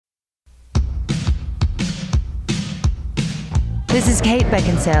This is Kate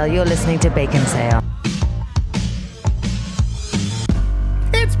Beckinsale. You're listening to Bacon Sale.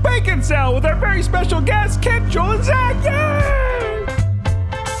 It's Bacon Sale with our very special guests, Kent, Joel, and Zach. Yay!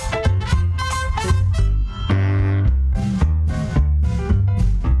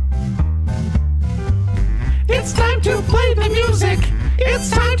 It's time to play the music. It's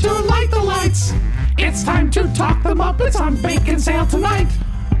time to light the lights. It's time to talk the Muppets on Bacon Sale tonight.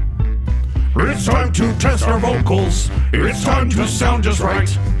 It's time to test our vocals. It's time to sound just right.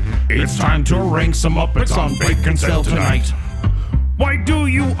 It's time to rank some Muppets on Bacon Sale tonight. Why do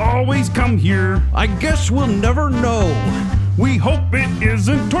you always come here? I guess we'll never know. We hope it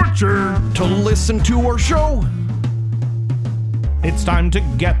isn't torture To listen to our show. It's time to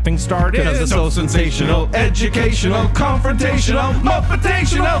get things started. Because it's so sensational, educational, confrontational,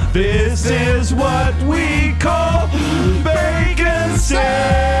 Muppetational. This is what we call Bacon Sale.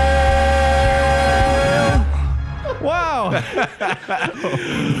 Wow.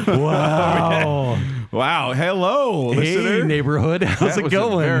 Wow. Wow. Hello, Hey, listener. neighborhood. How's That it was a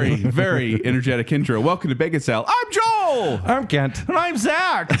going? very, very energetic intro. Welcome to Bacon Sale. I'm Joel. I'm Kent. And I'm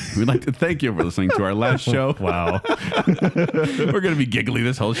Zach. We'd like to thank you for listening to our last show. Wow. We're going to be giggly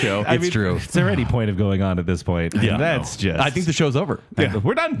this whole show. It's true. It's already point of going on at this point. Yeah. That's just. I think the show's over. Yeah.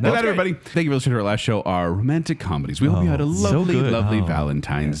 we're done. Good That's night, great. everybody. Thank you for listening to our last show, our romantic comedies. We hope you had a lovely, good. lovely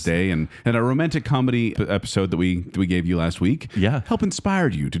Valentine's Day and our romantic comedy episode that we gave you last week. Yeah. Help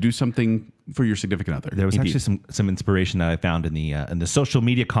inspired you to do something for your significant other. There was Indeed. actually some inspiration that I found in the social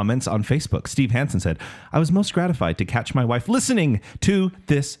media comments on Facebook. Steve Hansen said, "I was most gratified to catch my wife listening to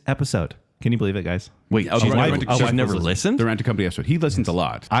this episode." Can you believe it, guys? Wait, She's She's never listened? The romantic comedy episode. He listens a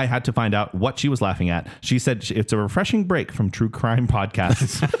lot. I had to find out what she was laughing at. She said it's a refreshing break from true crime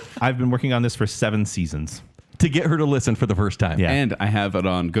podcasts. I've been working on this for 7 seasons. To get her to listen for the first time. Yeah. And I have it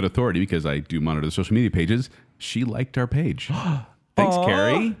on good authority because I do monitor the social media pages. She liked our page. Thanks,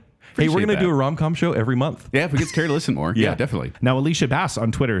 Carrie. Hey, we're Appreciate going to do a that. rom-com show every month. Yeah, if we get Carrie to listen more. Yeah, definitely. Now, Alicia Bass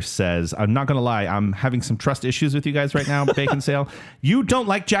on Twitter says, "I'm not going to lie. I'm having some trust issues with you guys right now, Bacon Sale. You don't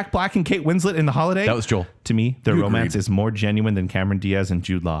like Jack Black and Kate Winslet in The Holiday?" That was Joel. To me, their You romance agreed. is more genuine than Cameron Diaz and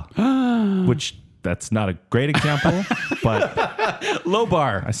Jude Law. Which, that's not a great example, but Low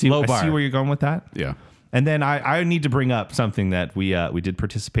bar. I see where you're going with that. Yeah. And then I need to bring up something that we did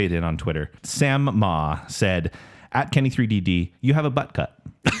participate in on Twitter. Sam Ma said, "At Kenny3DD, you have a butt cut.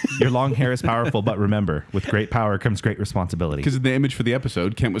 Your long hair is powerful, but remember, with great power comes great responsibility." Because in the image for the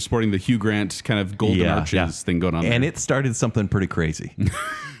episode, Kent was sporting the Hugh Grant kind of golden arches thing going on And there. it started something pretty crazy.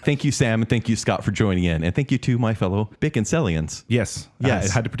 Thank you, Sam, and thank you, Scott, for joining in. And thank you to my fellow Bacon Sellians. Yes. Yes.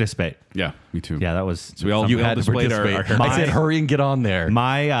 I had to participate. Yeah, me too. Yeah, that was. So we all, You we all had to displayed our participate. hair. I said, hurry and get on there.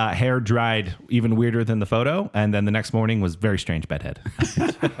 My hair dried even weirder than the photo, and then the next morning was very strange bedhead.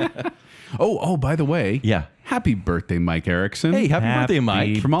 Oh, by the way. Yeah. Happy birthday, Mike Erickson. Hey, happy birthday, Mike.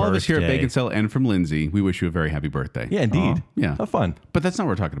 Happy From all of us here at birthday. Bacon Cell and from Lindsay, we wish you a very happy birthday. Yeah, indeed. Yeah. Have fun. But that's not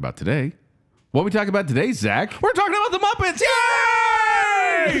what we're talking about today. What are we talking about today, Zach? We're talking about the Muppets.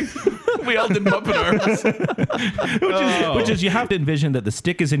 Yay! We all did Muppet arms. Which is you have to envision that the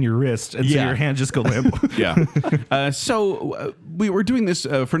stick is in your wrist, and so Yeah. your hands just go limp. Yeah. So we were doing this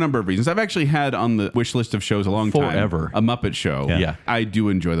for a number of reasons. I've actually had on the wish list of shows a long Forever. time a Muppet show. Yeah. I do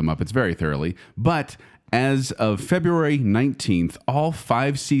enjoy the Muppets very thoroughly. But as of February 19th, all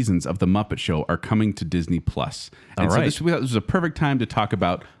 5 seasons of the Muppet Show are coming to Disney Plus. And All so right. this was a perfect time to talk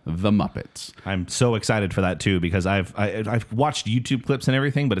about the Muppets. I'm so excited for that too, because I've watched YouTube clips and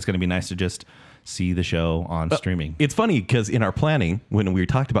everything, but it's going to be nice to just see the show on streaming. It's funny because in our planning, when we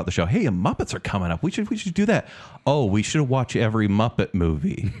talked about the show, hey, Muppets are coming up. We should do that. Oh, we should watch every Muppet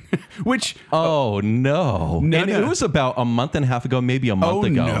movie. Which, Oh no! No, And no. it was about a month and a half ago, maybe a month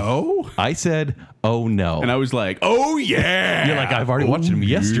ago. no? I said, "Oh no!" And I was like, oh yeah. You're like, I've already watched them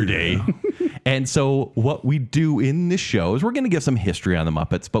yesterday. And so what we do in this show is we're going to give some history on the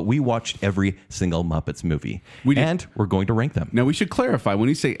Muppets, but we watched every single Muppets movie. We did. And we're going to rank them. Now we should clarify, when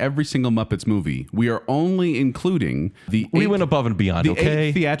we say every single Muppets movie, we are only including the We 8 went above and beyond, the okay?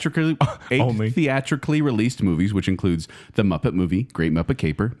 8 theatrically released movies, which includes The Muppet Movie, Great Muppet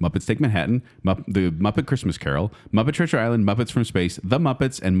Caper, Muppets Take Manhattan, The Muppet Christmas Carol, Muppet Treasure Island, Muppets from Space, The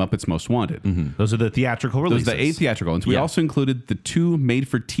Muppets, and Muppets Most Wanted. Those are the theatrical Those releases. are the 8 theatrical ones. We Yeah. also included the 2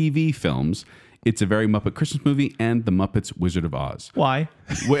 made-for-TV films, It's a Very Muppet Christmas Movie and The Muppets Wizard of Oz. Why?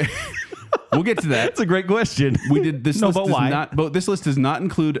 Wh- We'll get to that. That's a great question. We did this. No, list but does why? not. But this list does not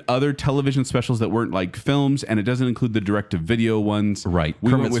include other television specials that weren't like films, and it doesn't include the direct-to-video ones. Right.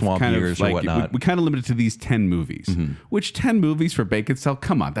 We Kermit went with Swamp kind Years of or like whatnot. we kind of limited to these 10 movies. Which 10 movies for Bacon Cell?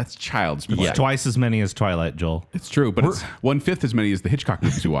 Come on, that's child's play. Yeah. Twice as many as Twilight, Joel. It's true, but it's 1/5 as many as the Hitchcock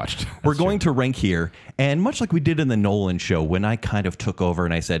movies we watched. We're going to rank here, and much like we did in the Nolan show when I kind of took over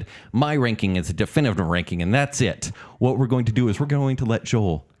and I said, my ranking is a definitive ranking, and that's it. What we're going to do is we're going to let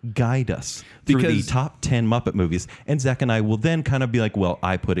Joel guide us through the Because- top 10 Muppet movies, and Zach and I will then kind of be like, well,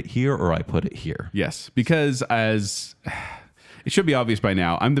 I put it here or I put it here. Yes, because as it should be obvious by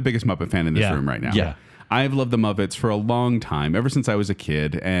now, I'm the biggest Muppet fan in this Yeah. room right now. Yeah. I've loved the Muppets for a long time, ever since I was a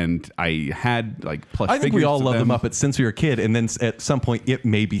kid, and I had like plush I think we figures all of love the them. Muppets since we were a kid, and then at some point it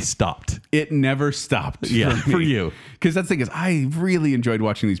maybe stopped. It never stopped. Yeah, for you. Because that's the thing is, I really enjoyed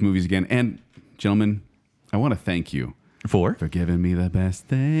watching these movies again. And gentlemen, I want to thank you For? for giving me the best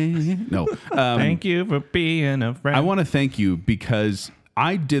thing. No, Thank you for being a friend. I want to thank you because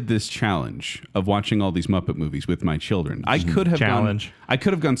I did this challenge of watching all these Muppet movies with my children. I could have Challenge. I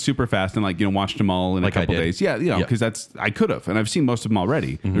could have gone super fast and watched them all in Like a I couple did. days. Yeah, Yeah. because I could have, and I've seen most of them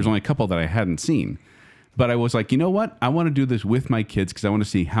already. There's only a couple that I hadn't seen. But I was like, you know what? I want to do this with my kids because I want to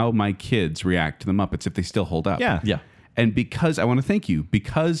see how my kids react to the Muppets if they still hold up. Yeah. Yeah. And because I want to thank you,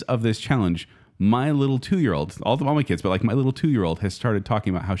 because of this challenge, my little 2-year-old, all my kids, but like my little 2-year-old has started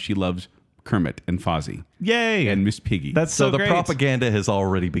talking about how she loves Kermit and Fozzie Yay. and Miss Piggy. That's So so the great. propaganda has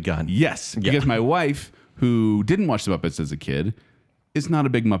already begun. yes, Yeah. because my wife, who didn't watch the Muppets as a kid, is not a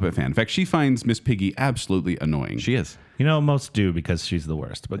big Muppet fan. In fact, she finds Miss Piggy absolutely annoying. She is. You know, most do because she's the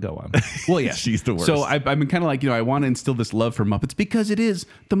worst, but go on. Well, yeah, She's the worst. So I've been kind of like, I want to instill this love for Muppets because it is.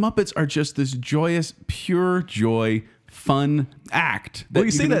 The Muppets are just this joyous, pure joy, fun act. Well,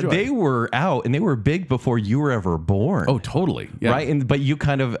 you can say that enjoy. they were out and they were big before you were ever born. Oh, totally. Yeah. Right? But you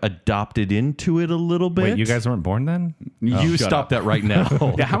kind of adopted into it a little bit. Wait, you guys weren't born then? You shut stop up. that right now.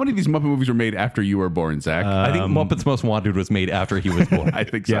 Yeah, how many of these Muppet movies were made after you were born, Zach? I think Muppets Most Wanted was made after he was born. I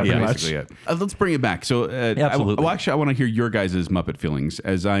think so. Yeah, That's pretty basically it. Let's bring it back. So, Absolutely. actually, I want to hear your guys' Muppet feelings,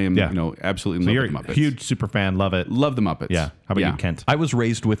 as I am, Yeah. absolutely in So love you're with the a Muppets. huge super fan, love it. Love the Muppets. Yeah. How about Yeah. you, Kent? I was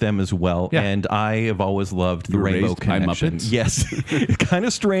raised with them as well, Yeah. and I have always loved the You were Rainbow raised by Connection. Muppets? Yes, kind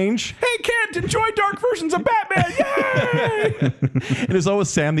of strange. Hey, Kent, enjoy dark versions of Batman. Yay! It was always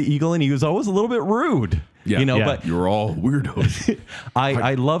Sam the Eagle, and he was always a little bit rude. Yeah. You know, Yeah. but You're all weirdos.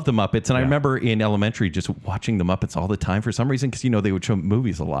 I love the Muppets, and I remember in elementary just watching the Muppets all the time for some reason because they would show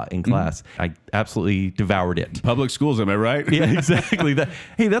movies a lot in class. I absolutely devoured it. Public schools, am I right? Yeah, exactly.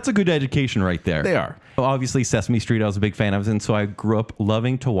 Hey, that's a good education right there. They are. Obviously, Sesame Street I was a big fan of, and so I grew up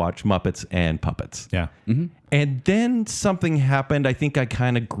loving to watch Muppets and puppets. Yeah. And then something happened. I think I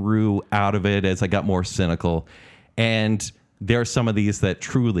kind of grew out of it as I got more cynical. And there are some of these that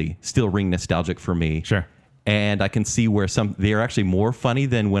truly still ring nostalgic for me. Sure. And I can see where they're actually more funny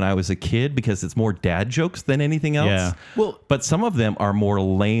than when I was a kid because it's more dad jokes than anything else. Yeah. Well, but some of them are more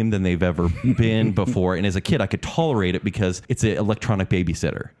lame than they've ever been before. And as a kid, I could tolerate it because it's an electronic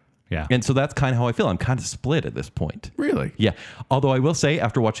babysitter. Yeah. And so that's kind of how I feel. I'm kind of split at this point. Really? Yeah. Although I will say,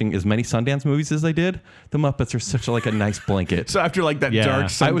 after watching as many Sundance movies as I did, the Muppets are such like a nice blanket. So after like that Yeah. dark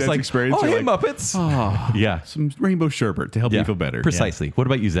Sundance I was like, experience, oh, you're hey, like, Muppets. Oh, yeah. some rainbow sherbet to help you feel better. Precisely. What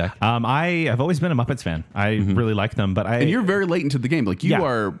about you, Zach? I have always been a Muppets fan. I really like them, but And you're very late into the game. Like you Yeah.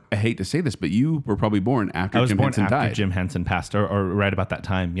 are, I hate to say this, but you were probably born after I was Jim born Henson after died. Jim Henson passed, or right about that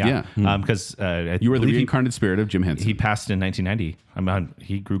time. Yeah. Because You were the reincarnated spirit of Jim Henson. he passed in 1990.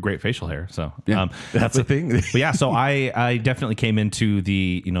 He grew great facial hair. So Yeah. That's the thing. But yeah, so I definitely came into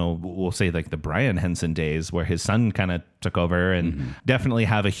the, we'll say like the Brian Henson days where his son kind of took over and definitely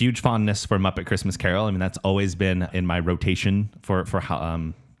have a huge fondness for Muppet Christmas Carol. I mean, that's always been in my rotation for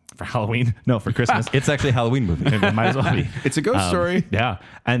Halloween. No, for Christmas. It's actually a Halloween movie. It might as well be. It's a ghost story. Yeah.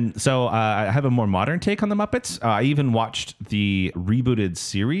 And so I have a more modern take on the Muppets. I even watched the rebooted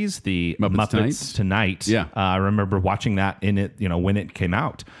series, the Muppets Tonight. Yeah. I remember watching that in it, when it came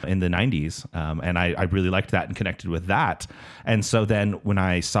out in the 90s. And I really liked that and connected with that. And so then when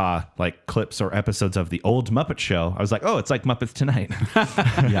I saw like clips or episodes of the old Muppet Show, I was like, oh, it's like Muppets Tonight.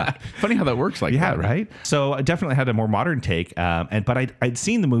 Yeah. Funny how that works like Yeah, that. right. So I definitely had a more modern take, but I'd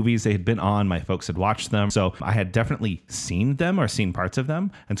seen the movies; they had been on. My folks had watched them, so I had definitely seen them or seen parts of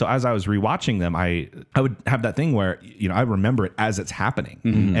them. And so as I was rewatching them, I would have that thing where I remember it as it's happening,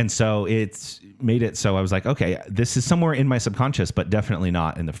 and so it's made it so I was like, okay, this is somewhere in my subconscious, but definitely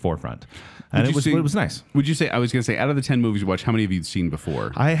not in the forefront. And it was nice. Would you say, I was going to say, out of the 10 movies you watched, how many have you seen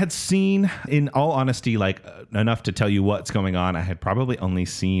before? I had seen, in all honesty, like enough to tell you what's going on. I had probably only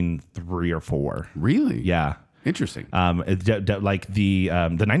seen 3 or 4. Really? Yeah. Interesting. Like the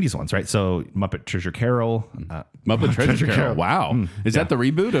 90s ones, right? So Muppet Treasure Carol. Muppet Treasure Carol. Wow. Is that the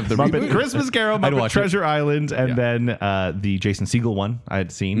reboot of the Muppet reboot? Christmas Carol, Muppet Treasure Island, and then the Jason Segel one I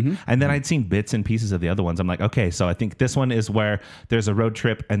had seen. And then I'd seen bits and pieces of the other ones. I'm like, okay, so I think this one is where there's a road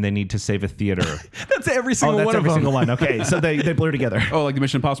trip and they need to save a theater. That's every single that's one every of them. single one. Okay, so they blur together. Oh, like the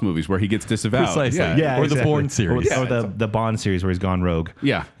Mission Impossible movies where he gets disavowed. Precisely. Yeah, or exactly. the Bourne series. Or the Bond series where he's gone rogue.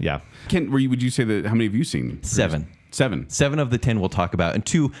 Yeah. Yeah. Would you say that, how many have you seen? 7. 7. 7 of the 10 we'll talk about, and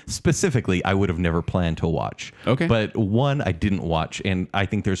 2 specifically I would have never planned to watch. Okay. But 1 I didn't watch, and I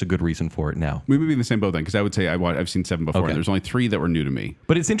think there's a good reason for it now. We may be in the same boat then, because I would say I've seen 7 before, Okay. and there's only 3 that were new to me.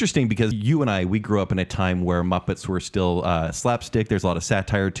 But it's interesting because you and we grew up in a time where Muppets were still slapstick. There's a lot of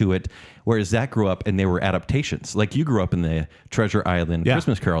satire to it. Whereas Zach grew up and they were adaptations. Like you grew up in the Treasure Island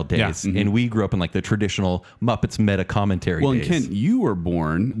Christmas Carol days, and we grew up in like the traditional Muppets meta commentary days. Well, and Kent, you were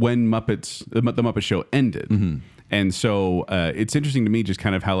born when the Muppet Show ended. And so it's interesting to me just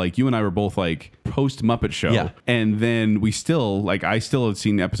kind of how like you and I were both like post Muppet Show. Yeah. And then we still like I still have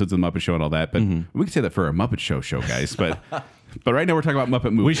seen episodes of the Muppet Show and all that. But we could say that for a Muppet Show, guys. But but right now we're talking about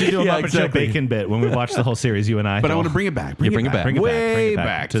Muppet movies. We should do a Yeah, Muppet exactly. Show bacon bit when we watch the whole series, you and I. But I want to bring it back. Bring it back. Way Bring it back.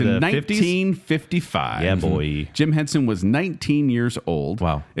 back To to the 1955. Yeah, boy. Jim Henson was 19 years old.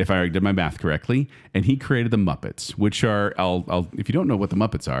 Wow. If I did my math correctly. And he created the Muppets, which are, if you don't know what the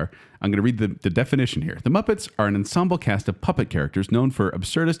Muppets are, I'm going to read the definition here. The Muppets are an ensemble cast of puppet characters known for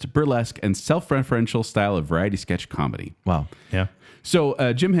absurdist, burlesque, and self-referential style of variety sketch comedy. Wow. Yeah. So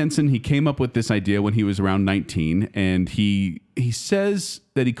Jim Henson, he came up with this idea when he was around 19, and he says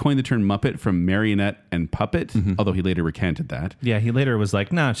that he coined the term Muppet from marionette and puppet, although he later recanted that. Yeah, he later was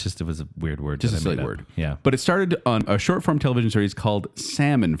like, no, it was a weird word. Just that a I silly made up." word. Yeah. But it started on a short-form television series called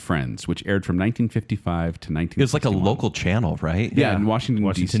Sam and Friends, which aired from 1955 to 1961. It was like a local channel, right? Yeah, in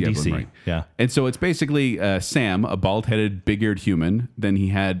Washington, D.C. I believe, D.C. right. Yeah. And so it's basically Sam, a bald-headed, big-eared human. Then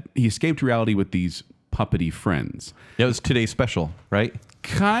he escaped reality with these puppety friends. It was today's special, right?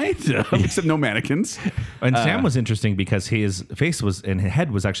 Kind of, except no mannequins. And Sam was interesting because his face was and his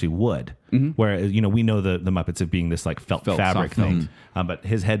head was actually wood, where we know the Muppets of being this like felt fabric soft felt. thing, but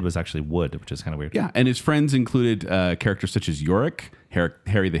his head was actually wood, which is kind of weird. Yeah, and his friends included characters such as Yorick,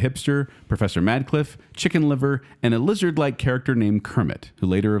 Harry the Hipster, Professor Madcliffe, Chicken Liver, and a lizard-like character named Kermit, who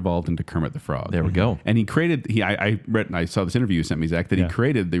later evolved into Kermit the Frog. There we go. And he created. I saw this interview you sent me, Zach, that he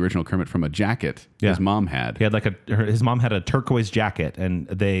created the original Kermit from a jacket his mom had. He had his mom had a turquoise jacket, and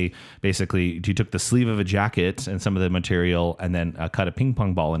he took the sleeve of a jacket and some of the material, and then cut a ping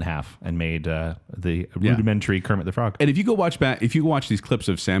pong ball in half and made the rudimentary Kermit the Frog. And if you go watch these clips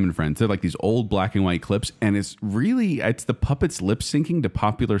of Sam and Friends, they're like these old black and white clips, and it's the puppets lip syncing to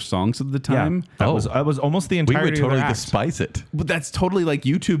popular songs of the time. That was almost the We entirety would totally of their act. despise it. But that's totally like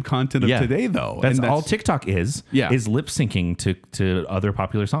YouTube content of today, though. That's And all TikTok is lip syncing to other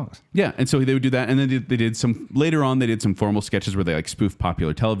popular songs. Yeah, and so they would do that, and then they did some later on. They did some formal sketches where they like spoofed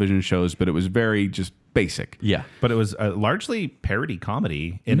popular television shows, but it was very just basic. Yeah. But it was largely parody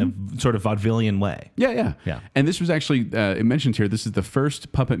comedy in a sort of vaudevillian way. Yeah. Yeah. And this was actually it mentions here. This is the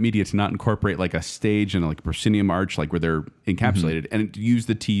first puppet media to not incorporate like a stage and like a proscenium arch, like where they're encapsulated, and to use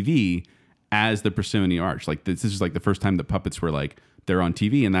the TV as the proscenium arch. Like this is like the first time that puppets were like they're on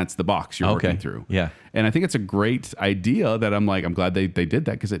TV, and that's the box you're working through. Yeah. And I think it's a great idea that I'm glad they did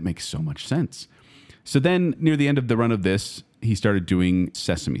that because it makes so much sense. So then near the end of the run of this, he started doing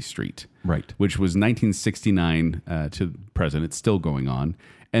Sesame Street. Right. Which was 1969 to present. It's still going on.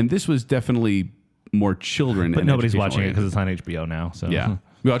 And this was definitely more children. But and nobody's educational watching it because oriented. it's on HBO now. So Yeah.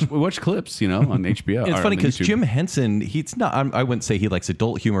 We watch clips, on HBO. It's or funny on because YouTube. Jim Henson, he's not, I wouldn't say he likes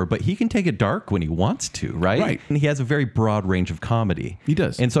adult humor, but he can take it dark when he wants to, right? Right. And he has a very broad range of comedy. He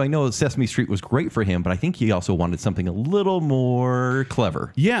does. And so I know Sesame Street was great for him, but I think he also wanted something a little more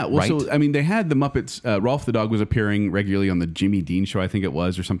clever. Yeah, well, right? so I mean, they had the Muppets. Rolf the dog was appearing regularly on the Jimmy Dean show, I think it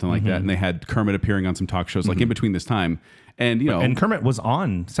was, or something like that. And they had Kermit appearing on some talk shows, like in between this time. And and Kermit was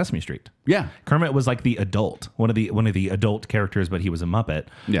on Sesame Street. Yeah. Kermit was like the adult, one of the adult characters, but he was a Muppet.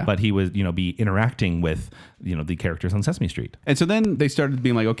 Yeah. But he was be interacting with the characters on Sesame Street. And so then they started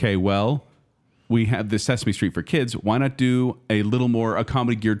being like, okay, well, we have this Sesame Street for kids. Why not do a little more a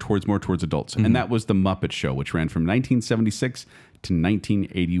comedy geared more towards adults? And that was the Muppet Show, which ran from 1976 to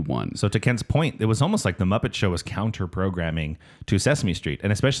 1981. So to Kent's point, it was almost like the Muppet Show was counter programming to Sesame Street,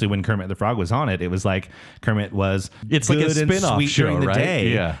 and especially when Kermit the Frog was on it, it was like Kermit was It's like a good and spin-off sweet show, during the right?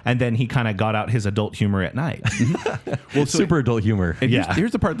 day, Yeah. and then he kind of got out his adult humor at night. Well, super adult humor. And Yeah.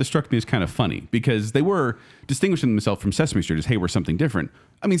 here's the part that struck me as kind of funny because they were distinguishing themselves from Sesame Street as, hey, we're something different.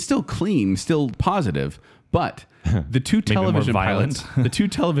 I mean, still clean, still positive, But the two more television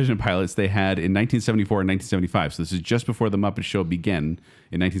violent. pilots they had in 1974 and 1975. So this is just before the Muppet Show began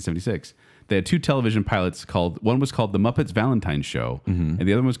in 1976. They had two television pilots one was called The Muppets Valentine's Show, and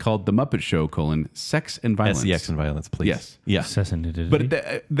the other one was called The Muppet Show, Sex and Violence. SEX and Violence, please. Yes. Yeah. But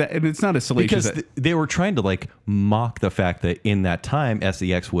and it's not as salacious. Because they were trying to like mock the fact that in that time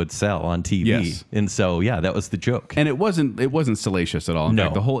SEX would sell on TV. Yes. And so yeah, that was the joke. And it wasn't salacious at all. In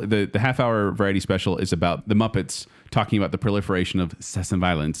fact, the half-hour variety special is about the Muppets talking about the proliferation of sex and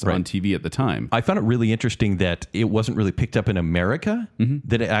violence on TV at the time. I found it really interesting that it wasn't really picked up in America,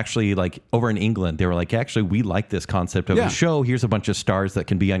 that it actually, like, over in England, they were like, actually, we like this concept of a show. Here's a bunch of stars that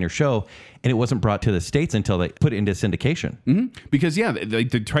can be on your show. And it wasn't brought to the States until they put it into syndication. Because, they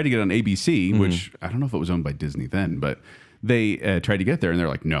tried to get it on ABC, which I don't know if it was owned by Disney then, but they tried to get there and they're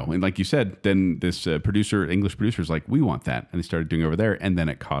like, no. And like you said, then this English producer is like, we want that. And they started doing it over there. And then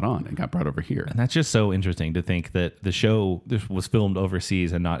it caught on and got brought over here. And that's just so interesting to think that the show was filmed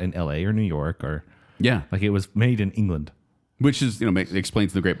overseas and not in LA or New York or like it was made in England. Which is,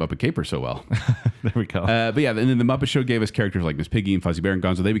 explains the Great Muppet Caper so well. There we go. But yeah, and then the Muppet Show gave us characters like Miss Piggy and Fuzzy Bear and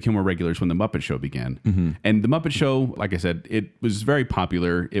Gonzo. They became more regulars when the Muppet Show began. And the Muppet Show, like I said, it was very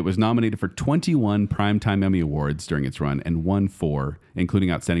popular. It was nominated for 21 Primetime Emmy Awards during its run and won 4, including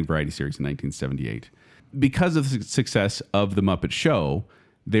Outstanding Variety Series in 1978. Because of the success of the Muppet Show,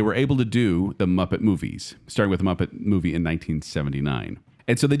 they were able to do the Muppet movies, starting with the Muppet movie in 1979.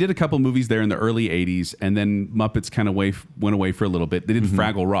 And so they did a couple movies there in the early 80s, and then Muppets kind of went away for a little bit. They did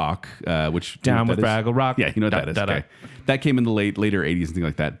Fraggle Rock, which... Down with Fraggle Rock. Yeah, you know what that is. Okay. That came in the later 80s and things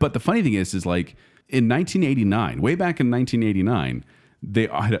like that. But the funny thing is like, in 1989, way back in 1989, they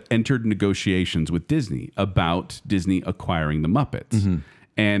had entered negotiations with Disney about Disney acquiring the Muppets.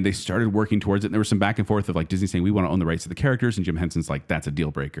 And they started working towards it. And there was some back and forth of like Disney saying, we want to own the rights to the characters. And Jim Henson's like, that's a deal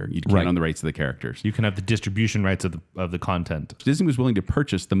breaker. You can't own the rights to the characters. You can have the distribution rights of the content. Disney was willing to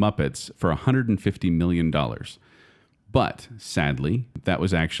purchase the Muppets for $150 million. But sadly, that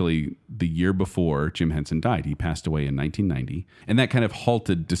was actually the year before Jim Henson died. He passed away in 1990. And that kind of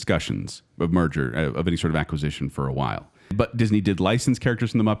halted discussions of merger, of any sort of acquisition for a while. But Disney did license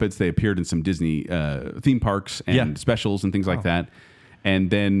characters from the Muppets. They appeared in some Disney theme parks and specials and things like that.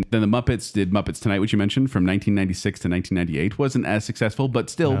 And then the Muppets did Muppets Tonight, which you mentioned, from 1996 to 1998. Wasn't as successful, but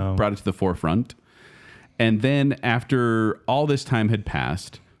still brought it to the forefront. And then after all this time had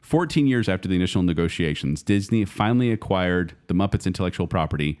passed, 14 years after the initial negotiations, Disney finally acquired the Muppets intellectual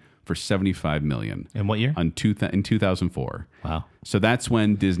property for $75 million. In what year? In 2004. Wow. So that's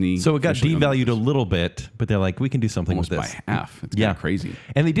when Disney... So it got devalued a little bit, but they're like, we can do something almost with this. by half. It's kind of crazy.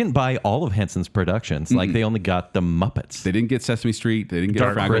 And they didn't buy all of Henson's productions. Like, they only got the Muppets. They didn't get Sesame Street. They didn't get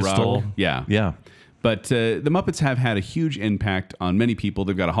Dark Fraggle Crystal. Rock. Yeah. Yeah. But the Muppets have had a huge impact on many people.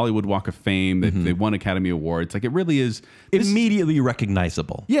 They've got a Hollywood Walk of Fame. They've won Academy Awards. Like, it really is... Immediately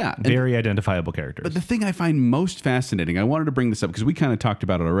recognizable. Yeah. Very identifiable characters. But the thing I find most fascinating, I wanted to bring this up because we kind of talked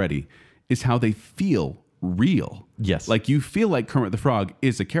about it already, is how they feel real. Yes. Like, you feel like Kermit the Frog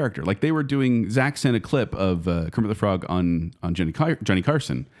is a character. Like, they were doing... Zach sent a clip of Kermit the Frog on Johnny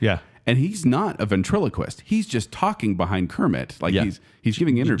Carson. Yeah. And he's not a ventriloquist. He's just talking behind Kermit. Like, he's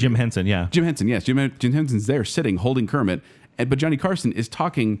giving an interview. Jim Henson, yeah. Jim Henson, yes. Jim Henson's there sitting, holding Kermit. But Johnny Carson is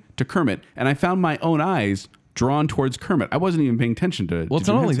talking to Kermit. And I found my own eyes drawn towards Kermit. I wasn't even paying attention to Well, it's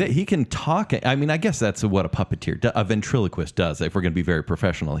Jim not only Henson. that, he can talk. I mean, I guess that's what a puppeteer, a ventriloquist does, if we're going to be very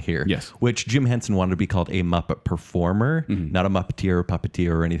professional here. Yes. Which Jim Henson wanted to be called a Muppet performer, not a Muppeteer or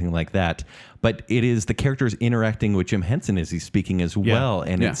puppeteer or anything like that. But it is the characters interacting with Jim Henson as he's speaking as well.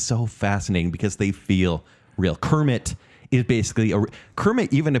 And it's so fascinating because they feel real. Kermit is basically...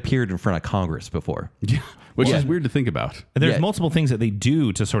 Kermit even appeared in front of Congress before. Yeah. Which is weird to think about. And there's multiple things that they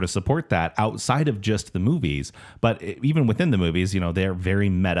do to sort of support that outside of just the movies. But even within the movies, they're very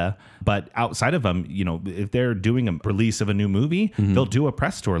meta. But outside of them, if they're doing a release of a new movie, they'll do a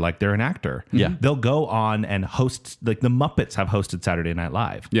press tour like they're an actor. Yeah. They'll go on and host, like the Muppets have hosted Saturday Night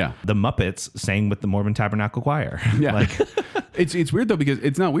Live. Yeah. The Muppets sang with the Mormon Tabernacle Choir. Yeah. Like, It's weird, though, because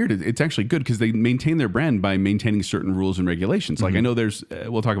it's not weird. It's actually good because they maintain their brand by maintaining certain rules and regulations. Like, I know there's,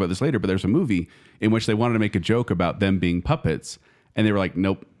 we'll talk about this later, but there's a movie in which they wanted to make a joke about them being puppets. And they were like,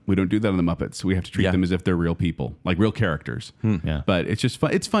 nope, we don't do that on the Muppets. We have to treat them as if they're real people, like real characters. Yeah. But it's just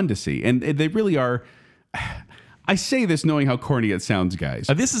fun. It's fun to see. And they really are. I say this knowing how corny it sounds, guys.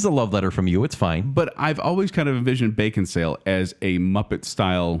 This is a love letter from you. It's fine. But I've always kind of envisioned Bacon Sale as a Muppet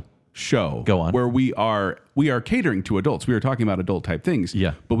style show. Go on. Where we are catering to adults. We are talking about adult type things.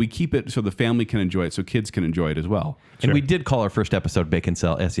 Yeah. But we keep it so the family can enjoy it, so kids can enjoy it as well. And we did call our first episode Bacon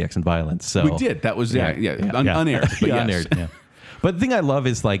Cell, SEX, and Violence. So We did. That was unaired. But yes. unaired. Yeah. But the thing I love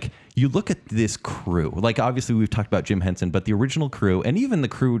is like you look at this crew. Like obviously we've talked about Jim Henson, but the original crew and even the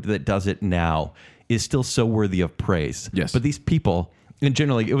crew that does it now is still so worthy of praise. Yes. But these people, and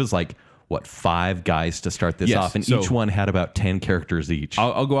generally it was like, what, 5 guys to start this Yes, off, and so- each one had about 10 characters each.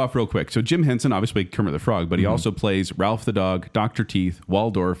 I'll go off real quick. So Jim Henson, obviously Kermit the Frog, but he also plays Ralph the Dog, Dr. Teeth,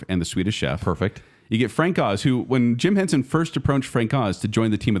 Waldorf, and the Swedish Chef. Perfect. You get Frank Oz, who, when Jim Henson first approached Frank Oz to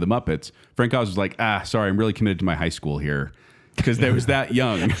join the team of the Muppets, Frank Oz was like, sorry, I'm really committed to my high school here. Because they was that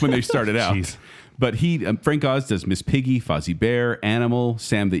young when they started out. Jeez. But Frank Oz does Miss Piggy, Fozzie Bear, Animal,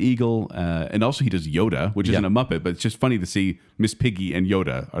 Sam the Eagle, and also he does Yoda, which isn't a Muppet, but it's just funny to see Miss Piggy and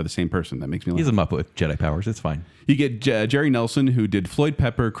Yoda are the same person. That makes me laugh. He's a Muppet with Jedi powers. It's fine. You get Jerry Nelson, who did Floyd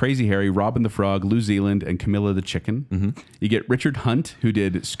Pepper, Crazy Harry, Robin the Frog, Lou Zealand, and Camilla the Chicken. Mm-hmm. You get Richard Hunt, who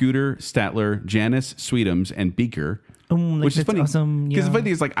did Scooter, Statler, Janice, Sweetums, and Beaker. Which is funny because the funny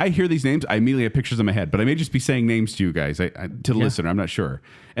thing is, like, I hear these names, I immediately have pictures in my head, but I may just be saying names to you guys, to the listener. I'm not sure.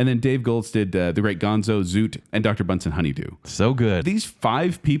 And then Dave Goltz did The Great Gonzo, Zoot, and Dr. Bunsen Honeydew. So good. These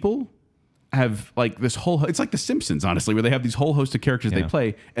 5 people have like this whole, it's like The Simpsons, honestly, where they have these whole host of characters they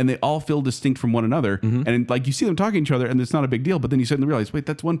play, and they all feel distinct from one another. And like you see them talking to each other, and it's not a big deal, but then you suddenly realize, wait,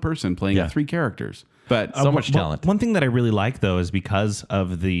 that's one person playing 3 characters. But So much talent. One thing that I really like, though, is because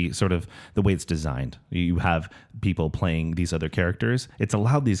of the sort of the way it's designed. You have people playing these other characters. It's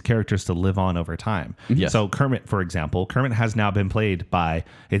allowed these characters to live on over time. Yes. So Kermit, for example, Kermit has now been played by,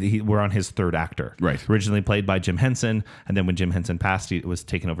 we're on his 3rd actor. Right. Originally played by Jim Henson, and then when Jim Henson passed, it was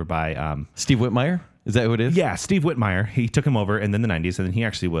taken over by... Steve Whitmire? Is that who it is? Yeah, Steve Whitmire. He took him over in the 90s, and then he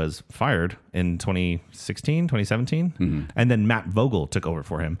actually was fired in 2016, 2017. And then Matt Vogel took over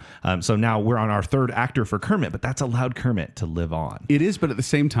for him. So now we're on our 3rd actor for Kermit, but that's allowed Kermit to live on. it is, but at the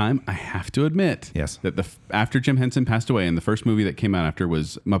same time, I have to admit that after Jim Henson passed away, and the first movie that came out after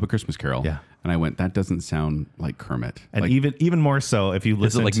was Muppet Christmas Carol. Yeah. And I went, that doesn't sound like Kermit. And Like, even more so if you Is it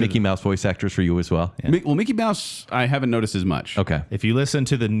listen like to Mickey Mouse voice actors for you as well? well, Mickey Mouse, I haven't noticed as much. Okay. if you listen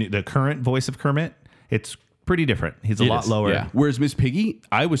to the current voice of Kermit, it's pretty different. He's a It lot is, lower. Yeah. Whereas Miss Piggy,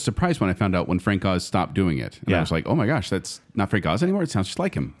 I was surprised when I found out when Frank Oz stopped doing it. And I Yeah. was like, oh my gosh, that's not Frank Oz anymore. It sounds just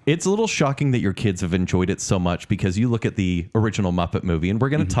like him. It's a little shocking that your kids have enjoyed it so much because you look at the original Muppet movie, and we're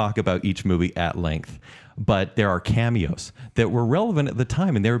going to talk about each movie at length, but there are cameos that were relevant at the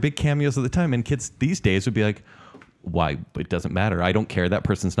time, and they were big cameos at the time, and kids these days would be like, why? It doesn't matter. I don't care. That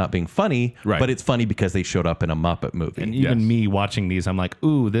person's not being funny, Right. but it's funny because they showed up in a Muppet movie. And even me watching these, I'm like,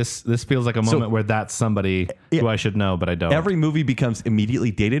 ooh, this feels like a moment where that's somebody who I should know, but I don't. Every movie becomes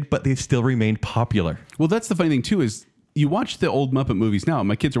immediately dated, but they've still remained popular. Well, that's the funny thing, too, is you watch the old Muppet movies now.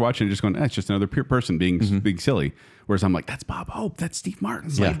 My kids are watching and just going, it's just another person being silly. Whereas I'm like, that's Bob Hope. That's Steve Martin.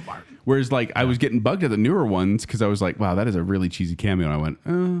 Steve Martin. Whereas like I was getting bugged at the newer ones because I was like, wow, that is a really cheesy cameo. And I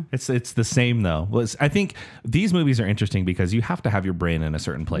went, It's the same though. Well, I think these movies are interesting because you have to have your brain in a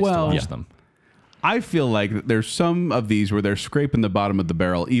certain place to watch them. I feel like there's some of these where they're scraping the bottom of the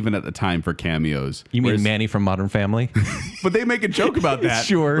barrel even at the time for cameos. You mean Whereas- Manny from Modern Family? But they make a joke about that.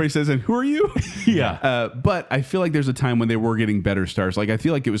 Sure. Where he says, and who are you? Yeah. But I feel like there's a time when they were getting better stars. Like I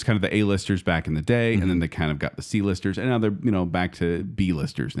feel like it was kind of the A-listers back in the day, and then they kind of got the C-listers, and now they're, back to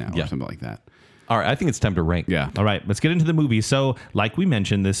B-listers now or something like that. All right, I think it's time to rank. Yeah. All right, let's get into the movie. So, like we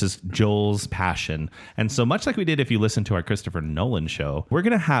mentioned, this is Joel's passion. And so much like we did if you listen to our Christopher Nolan show, we're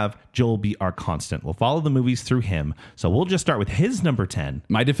going to have Joel be our constant. We'll follow the movies through him. So we'll just start with his number 10,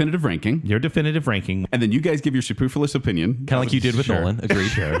 My definitive ranking. your definitive ranking. And then you guys give your superfluous opinion. Kind of like you did with Nolan. Agreed.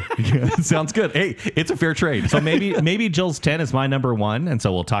 Sure. Sounds good. Hey, it's a fair trade. So maybe Joel's 10 is my number 1. And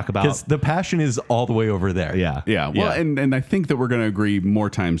so we'll talk about... Because the passion is all the way over there. Yeah. Yeah. Well, and I think that we're going to agree more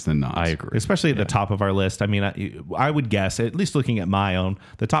times than not. I agree. Especially at the top of our list. I mean, I would guess, at least looking at my own,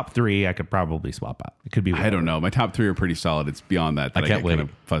 the top 3 I could probably swap out. It could be I don't know. My top 3 are pretty solid. It's beyond that. I can't get kind wait. of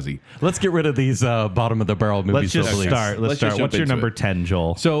fuzzy. Let's get rid of these bottom of the barrel movies. Let's just please. start. Let's just jump What's your into number it. 10,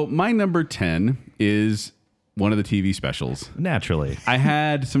 Joel? So my number 10 is one of the TV specials. Naturally. I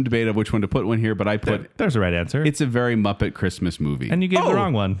had some debate of which one to put one here, but I put There's a right answer. it's a very Muppet Christmas movie. And you gave the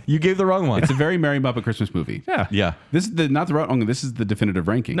wrong one. You gave the wrong one. It's a very Merry Muppet Christmas movie. Yeah. Yeah. This is not the wrong. This is the definitive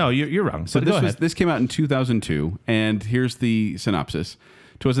ranking. No, you're wrong. So But go this ahead. this came out in 2002, and here's the synopsis.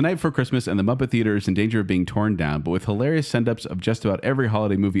 'Twas a night before Christmas, and the Muppet Theater is in danger of being torn down. But with hilarious send-ups of just about every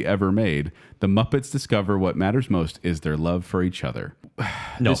holiday movie ever made, the Muppets discover what matters most is their love for each other.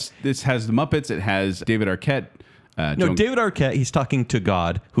 No. This has the Muppets. It has David Arquette. No, Joan- David Arquette, he's talking to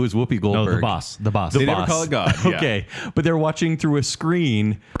God, who is Whoopi Goldberg. No, the boss. The boss. They never call it God. Yeah. Okay. But they're watching through a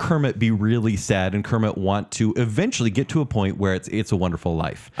screen Kermit be really sad, and Kermit want to eventually get to a point where it's a wonderful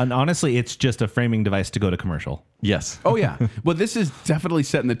life. And honestly, it's just a framing device to go to commercial. Yes. Oh yeah. Well, this is definitely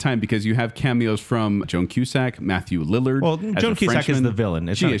set in the time because you have cameos from Joan Cusack, Matthew Lillard. Well, as Joan a Cusack is Frenchman. the villain.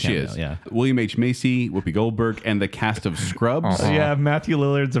 It's not a She cameo, is. yeah. William H. Macy, Whoopi Goldberg, and the cast of Scrubs. Yeah, Matthew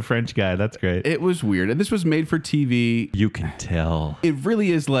Lillard's a French guy. That's great. It was weird. And this was made for TV. You can tell. It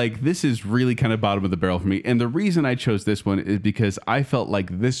really is like, this is really kind of bottom of the barrel for me. And the reason I chose this one is because I felt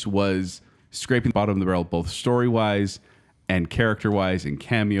like this was scraping the bottom of the barrel, both story-wise and character-wise and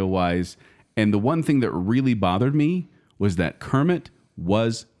cameo-wise. And the one thing that really bothered me was that Kermit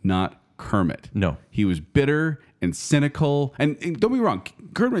was not Kermit. No. He was bitter and cynical. And don't be wrong,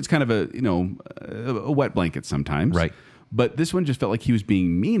 Kermit's kind of a wet blanket sometimes. Right. But this one just felt like he was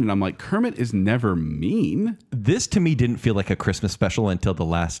being mean. And I'm like, Kermit is never mean. This to me didn't feel like a Christmas special until the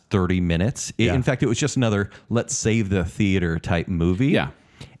last 30 minutes. Yeah. In fact, it was just another let's save the theater type movie. Yeah.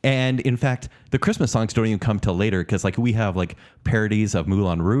 And in fact, the Christmas songs don't even come till later because like we have like parodies of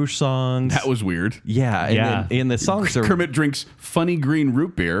Moulin Rouge songs. That was weird. Yeah. And, Yeah. and the songs are Kermit drinks funny green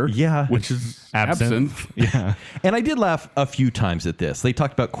root beer. Yeah. Which is Absinthe. absinthe. Yeah. And I did laugh a few times at this. They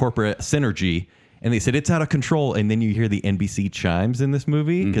talked about corporate synergy and they said it's out of control. And then you hear the NBC chimes in this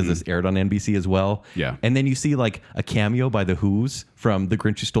movie because this aired on NBC as well. Yeah. And then you see like a cameo by the Who's from The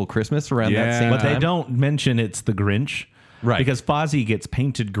Grinch Who Stole Christmas around that Yeah. same But time. they don't mention it's the Grinch. Right. Because Fozzie gets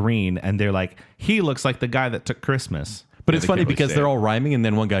painted green and they're like, he looks like the guy that took Christmas. But Yeah, it's they funny can't really because say they're it. all rhyming, and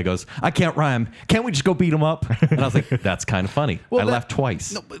then one guy goes, "I can't rhyme. Can't we just go beat him up?" And I was like, "That's kind of funny." I laughed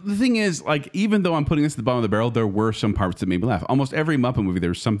twice. No, but the thing is, like, even though I'm putting this at the bottom of the barrel, there were some parts that made me laugh. Almost every Muppet movie,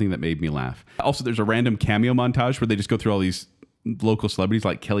 there was something that made me laugh. Also, there's a random cameo montage where they just go through all these local celebrities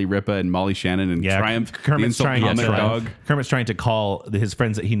like Kelly Ripa and Molly Shannon and Triumph. Kermit's the trying, Insult to, Comic Dog. Kermit's trying to call his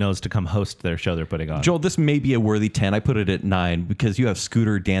friends that he knows to come host their show they're putting on. Joel, this may be a worthy 10. I put it at 9 because you have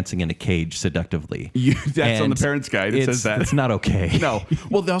Scooter dancing in a cage seductively. That's on the And Parents Guide. It says that. It's not okay. No.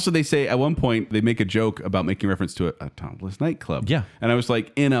 Well, also they say at one point they make a joke about making reference to a topless nightclub. Yeah. And I was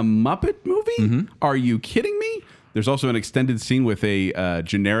like, in a Muppet movie? Are you kidding me? There's also an extended scene with a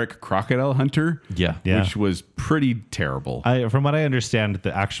generic crocodile hunter. Yeah. Yeah. Which was pretty terrible. From what I understand,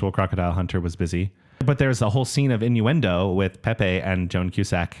 the actual crocodile hunter was busy. But there's a whole scene of innuendo with Pepe and Joan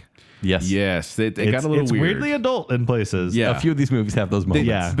Cusack. Yes. Yes. It got a little it's weird. weirdly adult in places. Yeah. A few of these movies have those moments.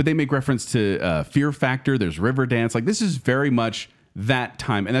 Yeah. But they make reference to Fear Factor. There's Riverdance. Like, this is very much that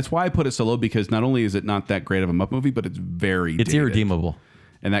time. And that's why I put it so low, because not only is it not that great of a Muppet movie, but it's very It's dated. irredeemable.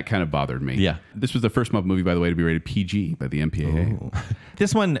 And that kind of bothered me. Yeah. This was the first Muppet movie, by the way, to be rated PG by the MPAA.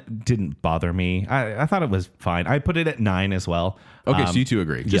 This one didn't bother me. I thought it was fine. I put it at 9 as well. Okay, so you two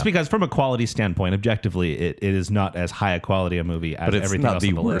agree. Just because from a quality standpoint, objectively, it is not as high a quality a movie as But it's everything not else the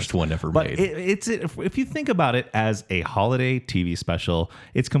on the worst list. one ever But made. it's if you think about it as a holiday TV special,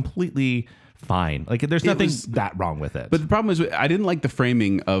 it's completely fine. Like there's nothing that wrong with it. But the problem is, I didn't like the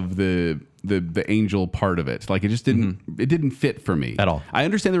framing of the angel part of it. Like, it just didn't fit for me At all. I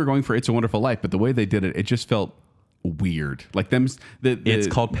understand they were going for It's a Wonderful Life, but the way they did it, it just felt weird. Like them, It's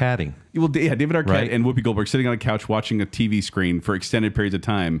called padding. Well, yeah, David Arquette Right. and Whoopi Goldberg sitting on a couch watching a TV screen for extended periods of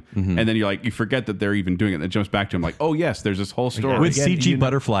time, and then you forget that they're even doing it. And it jumps back to him like, oh yes, there's this whole story. With Again, CG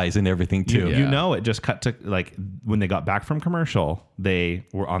butterflies and everything too. you know, it just cut to like when they got back from commercial, they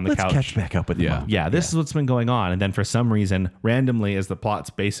were on the Let's couch. catch back up with Yeah. them. Yeah, this is what's been going on. And then for some reason, randomly, as the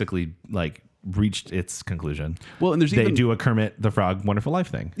plot's basically like reached its conclusion, Well, and there's they even- do a Kermit the Frog Wonderful Life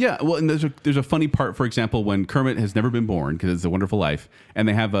thing. Yeah, well, and there's a funny part, for example, when Kermit has never been born because it's a Wonderful Life, and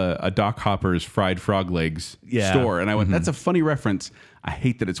they have a Doc Hopper's fried frog legs Yeah. store, and I went, that's a funny reference. I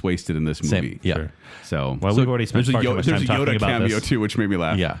hate that it's wasted in this Same. movie. Yeah. Sure. So, Well, we've already spent there's a far too much time there's a talking Yoda about cameo this. too, which made me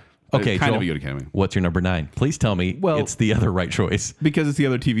laugh. Yeah. Okay, kind Joel, of a Yoda cameo what's your number 9? Please tell me Well- it's the other right choice. because it's the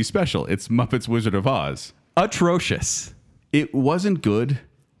other TV special. It's Muppets Wizard of Oz. Atrocious. It wasn't good.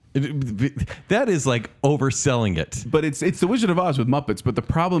 That is like overselling it. But it's the Wizard of Oz with Muppets. But the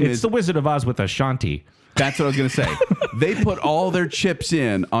problem It's is the Wizard of Oz with Ashanti. that's what I was going to say. They put all their chips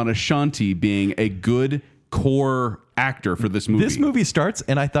in on Ashanti being a good core actor for this movie. This movie starts,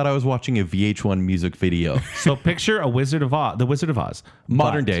 and I thought I was watching a VH1 music video. So picture a Wizard of Oz, the Wizard of Oz,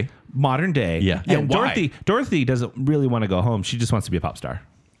 Modern but day. modern day. Yeah. Yeah, And why? Dorothy doesn't really want to go home. She just wants to be a pop star.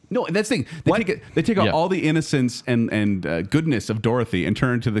 No, that's the thing. They take out Yeah. all the innocence and goodness of Dorothy and turn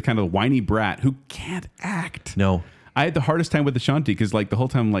her into the kind of whiny brat who can't act. No. I had the hardest time with Ashanti because like the whole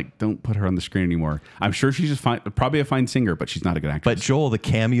time I'm like, don't put her on the screen anymore. I'm sure she's just fine, probably a fine singer, but she's not a good actress. But Joel, the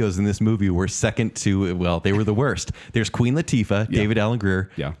cameos in this movie were second to, well, they were the worst. There's Queen Latifah, David Alan Grier,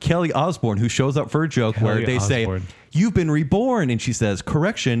 Yeah. Kelly Osbourne, who shows up for a joke where Kelly they Osbourne. say, "You've been reborn," and she says,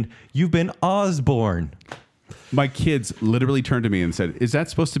 "Correction, you've been Osborne." my kids literally turned to me and said, "Is that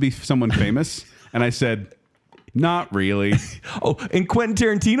supposed to be someone famous?" And I said, Not really. Oh, and Quentin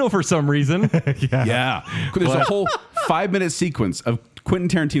Tarantino for some reason. Yeah. There's a whole 5-minute sequence of Quentin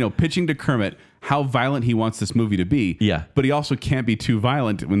Tarantino pitching to Kermit how violent he wants this movie to be. Yeah. But he also can't be too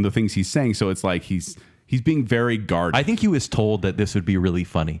violent when the things he's saying. So it's like he's being very guarded. I think he was told that this would be really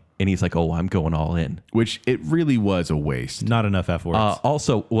funny. And he's like, oh, I'm going all in. Which it really was a waste. Not enough F words.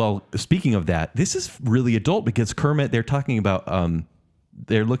 Also, well, speaking of that, this is really adult because Kermit, they're talking about,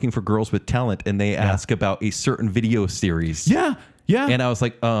 they're looking for girls with talent and they ask about a certain video series. Yeah. Yeah. And I was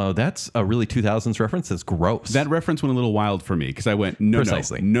like, oh, that's a really 2000s reference. That's gross. That reference went a little wild for me because I went, no,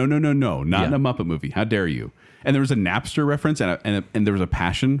 Precisely. no, not Yeah. in a Muppet movie. How dare you? And there was a Napster reference and there was a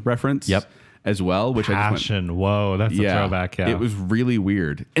Passion reference as well, which I just went, Passion. Whoa, that's a throwback. Yeah. It was really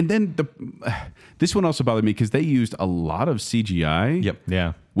weird. And then this one also bothered me because they used a lot of CGI. Yep.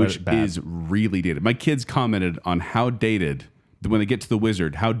 Yeah. Which Bad. is really dated. My kids commented on how dated, when they get to the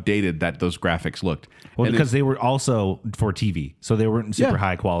wizard, how dated those graphics looked. Well, And because they were also for TV, so they weren't super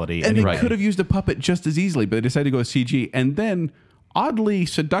high quality. And they Right. could have used a puppet just as easily, but they decided to go with CG. And then oddly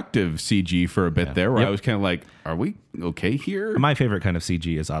seductive CG for a bit there, where I was kind of like, are we okay here? My favorite kind of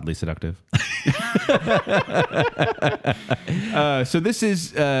CG is oddly seductive. So this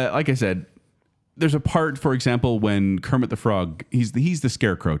is, like I said, there's a part, for example, when Kermit the Frog, he's the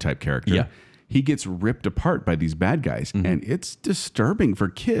Scarecrow type character. Yeah. He gets ripped apart by these bad guys. And it's disturbing for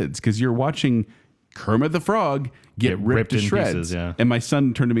kids because you're watching Kermit the Frog get ripped to in shreds. pieces, yeah. And my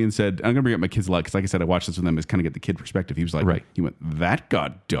son turned to me and said, I'm going to bring up my kids a lot because, like I said, I watched this with them as kind of get the kid perspective. He was like, Right. he went, that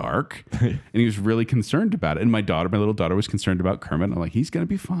got dark. And he was really concerned about it. And my little daughter was concerned about Kermit. I'm like, he's going to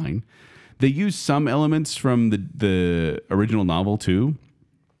be fine. They used some elements from the original novel too,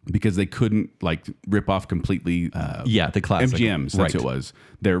 because they couldn't like rip off completely the classic. MGMs. That's Right. what it was.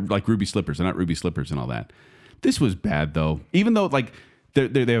 They're like Ruby Slippers. They're not Ruby Slippers and all that. This was bad though. Even though like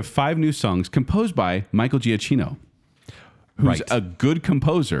they have 5 new songs composed by Michael Giacchino, who's Right. a good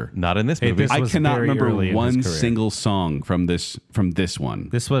composer. Not in this Hey, movie. this I was cannot very remember early in his one career. single song from this one.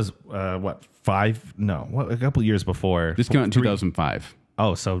 This was what 5? No, what, a couple years before. This came out in 2005.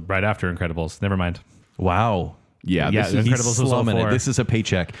 Oh, so right after Incredibles. Never mind. Wow. Yeah, Yeah, this is, Incredibles He's was slumming it. 04. This is a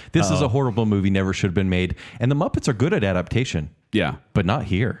paycheck. This is a horrible movie. Never should have been made. And the Muppets are good at adaptation, yeah. but not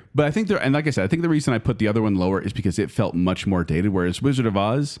here. But I think and like I said, I think the reason I put the other one lower is because it felt much more dated. Whereas Wizard of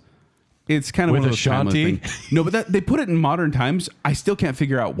Oz, it's kind of With one of those timeless Ashanti? things. No, but they put it in modern times. I still can't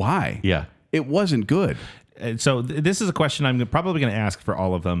figure out why. Yeah. It wasn't good. And so this is a question I'm probably going to ask for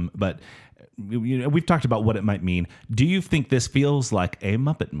all of them, but we've talked about what it might mean. Do you think this feels like a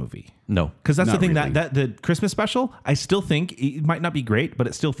Muppet movie? No. Because that's Not the thing really. that the Christmas special, I still think it might not be great, but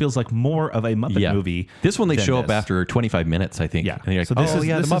it still feels like more of a Muppet movie. This one they than show up this. after 25 minutes, I think. Yeah. And you're like, So this oh, is-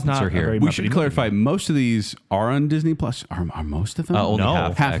 yeah, this the is Muppets not are a here. very We Muppety should movie. clarify. Most of these are on Disney Plus. Are most of them? Only No.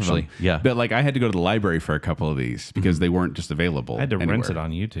 half, half actually. of them. Yeah. But like I had to go to the library for a couple of these because they weren't just available. I had to anywhere. rent it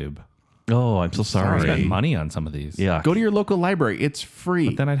on YouTube. Oh, I'm so I sorry. spent money on some of these. Yeah. Go to your local library. It's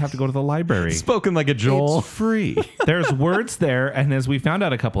free. Then I'd have to go to the library. Spoken like a Joel. It's free. There's words there, and as we found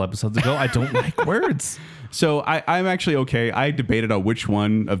out a couple episodes ago, I don't like words. So I'm actually okay. I debated on which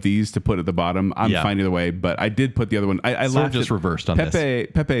one of these to put at the bottom. I'm Yeah. fine either way, but I did put the other one. I Sort of laughed just at reversed on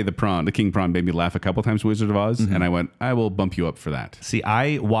Pepe the king prawn made me laugh a couple times. Wizard of Oz, and I went, I will bump you up for that. See,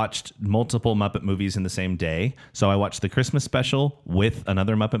 I watched multiple Muppet movies in the same day. So I watched the Christmas special with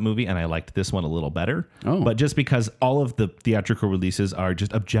another Muppet movie, and I liked this one a little better. Oh. But just because all of the theatrical releases are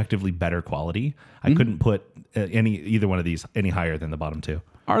just objectively better quality, I couldn't put either one of these any higher than the bottom two.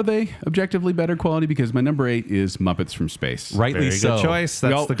 Are they objectively better quality? Because my number 8 is Muppets from Space. Rightly Very so. good choice. We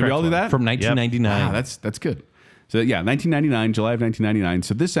That's all- the do we all correct do one. that? From 1999. Ah, that's good. So yeah, 1999, July of 1999.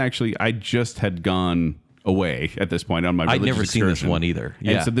 So this actually, I just had gone away at this point on my. I'd religious never seen this excursion. one either. And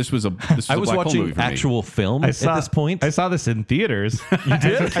Yeah. so this was a I was black hole movie watching for me. actual film at this point. I saw this in theaters. You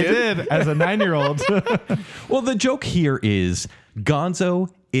did? I did as a 9-year-old. Well, the joke here is Gonzo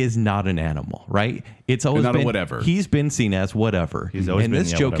is not an animal, right? It's always Not a been whatever. He's been seen as whatever. He's always and been,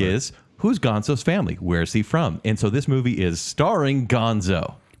 this yeah, joke whatever. is, who's Gonzo's family? Where's he from? And so this movie is starring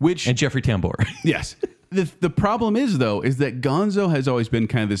Gonzo, and Jeffrey Tambor. Yes. The problem is though is that Gonzo has always been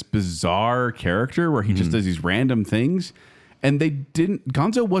kind of this bizarre character where he just does these random things, and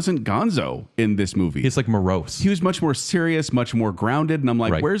Gonzo wasn't Gonzo in this movie. He's like morose. He was much more serious, much more grounded, and I'm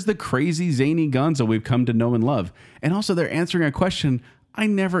like, Right. where's the crazy zany Gonzo we've come to know and love? And also, they're answering a question I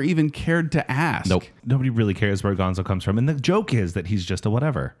never even cared to ask. Nope. Nobody really cares where Gonzo comes from. And the joke is that he's just a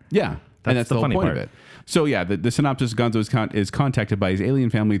whatever. Yeah. And that's the the whole funny point part. of it. So yeah, the synopsis: Gonzo is contacted by his alien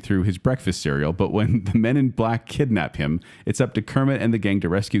family through his breakfast cereal. But when the men in black kidnap him, it's up to Kermit and the gang to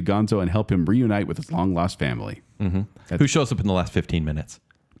rescue Gonzo and help him reunite with his long lost family. Who shows up in the last 15 minutes?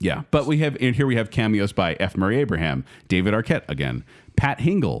 Yeah, but we have cameos by F. Murray Abraham, David Arquette again, Pat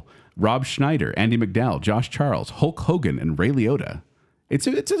Hingle, Rob Schneider, Andy McDowell, Josh Charles, Hulk Hogan, and Ray Liotta. It's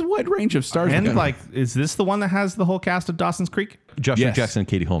a wide range of stars. And like, is this the one that has the whole cast of Dawson's Creek? Joshua Yes. Jackson and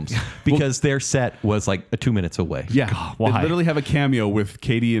Katie Holmes, because their set was like 2 minutes away. Yeah, why? They literally have a cameo with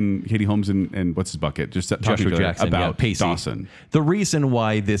Katie Holmes and what's his bucket, just talking to Joshua each other Jackson about Pacey. Dawson. The reason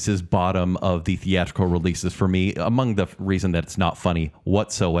why this is bottom of the theatrical releases for me, among the reason that it's not funny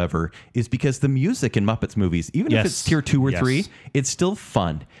whatsoever, is because the music in Muppets movies, even if Yes. it's tier 2 or Yes. 3, it's still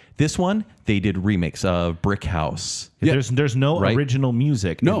fun. This one, they did remakes of Brick House. Yeah. There's no Right. original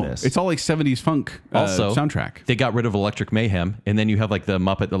music No, in this. it's all like 70s funk Also, soundtrack. They got rid of Electric Mayhem, and then you have like the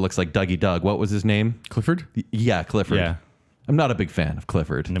Muppet that looks like Dougie Doug. What was his name? Clifford? Yeah, Clifford. Yeah. I'm not a big fan of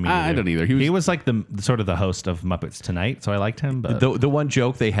Clifford. I don't either. He was like the sort of the host of Muppets Tonight, so I liked him. But The one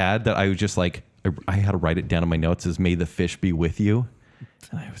joke they had that I was just like, I had to write it down in my notes is "May the fish be with you,"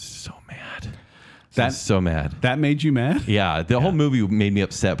 and I was so mad. So mad. That made you mad? Yeah, the whole movie made me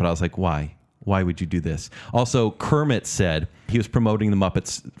upset, but I was like, why? Why would you do this? Also, Kermit said he was promoting the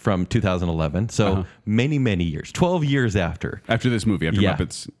Muppets from 2011, so many, many years, 12 years after. After this movie, after Yeah.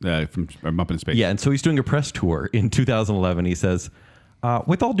 Muppets from Muppet in Space. Yeah, and so he's doing a press tour in 2011. He says,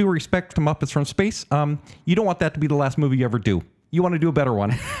 with all due respect to Muppets from Space, you don't want that to be the last movie you ever do. You want to do a better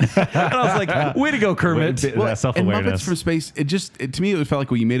one. And I was like, way to go, Kermit. That And self-awareness. Muppets from Space, to me, it felt like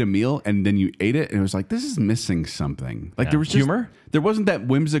when you made a meal and then you ate it, and it was like, this is missing something. Like there was just, Humor? There wasn't that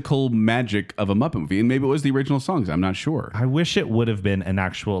whimsical magic of a Muppet movie, and maybe it was the original songs. I'm not sure. I wish it would have been an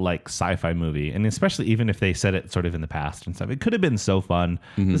actual like sci-fi movie, and especially even if they said it sort of in the past and stuff, it could have been so fun.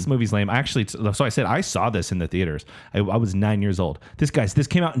 This movie's lame. I actually, so I said I saw this in the theaters. I was 9 years old. This came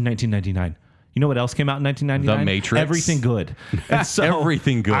out in 1999. You know what else came out in 1999? The Matrix. Everything good. And so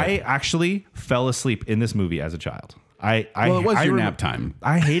Everything good. I actually fell asleep in this movie as a child. Well, it was your nap time.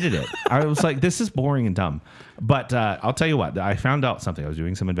 I hated it. I was like, this is boring and dumb. But I'll tell you what, I found out something. I was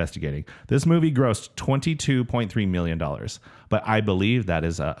doing some investigating. This movie grossed $22.3 million. But I believe that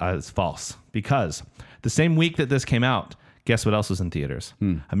is false, because the same week that this came out, guess what else was in theaters?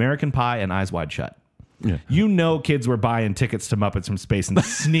 American Pie and Eyes Wide Shut. Yeah. You know, kids were buying tickets to Muppets from Space and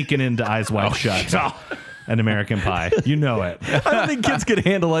sneaking into Eyes Wide Shut and American Pie. You know it. I don't think kids could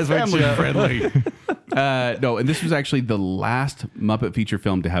handle Eyes Wide Shut. friendly. No, and this was actually the last Muppet feature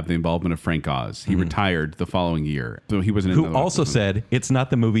film to have the involvement of Frank Oz. He retired the following year, so he wasn't. Who in the also said it's not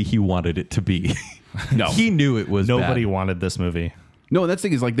the movie he wanted it to be. No. He knew it was Nobody bad. wanted this movie. No, and that's the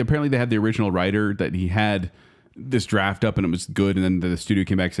thing is like apparently they had the original writer that he had this draft up and it was good, and then the studio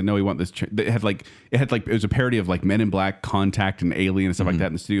came back and said no, we want this. It was a parody of like Men in Black, Contact, and Alien and stuff like that.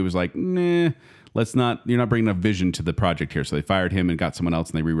 And the studio was like, nah, let's not. You're not bringing enough vision to the project here. So they fired him and got someone else,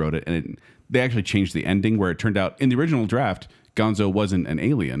 and they rewrote it. And they actually changed the ending where it turned out in the original draft, Gonzo wasn't an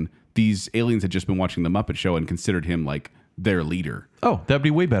alien. These aliens had just been watching the Muppet Show and considered him like their leader. Oh, that'd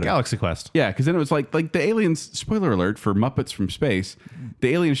be way better. Galaxy Quest. Yeah, because then it was like the aliens. Spoiler alert for Muppets from Space.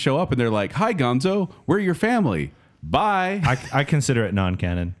 The aliens show up and they're like, "Hi, Gonzo, we're your family. Bye." I consider it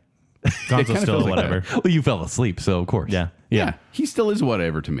non-canon. Gonzo's kinda still feels like whatever. Well, you fell asleep, so of course. Yeah. Yeah, he still is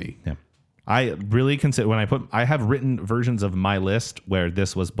whatever to me. Yeah. I really consider I have written versions of my list where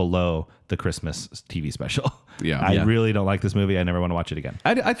this was below the Christmas TV special. Yeah. I Yeah. really don't like this movie. I never want to watch it again.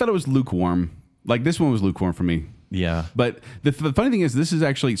 I thought it was lukewarm. Like this one was lukewarm for me. Yeah. But the funny thing is, this is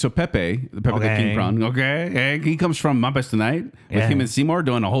actually Pepe the Okay. King Prawn. Okay, he comes from Muppets Tonight with Yeah. him and Seymour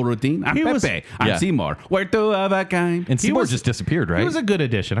doing a whole routine. I'm He was- Pepe. I'm Yeah. Seymour. We're two of a kind. And Seymour was- just disappeared, right? It was a good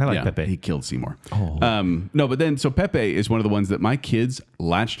addition. I like Yeah, Pepe. he killed Seymour. No, but then Pepe is one of the ones that my kids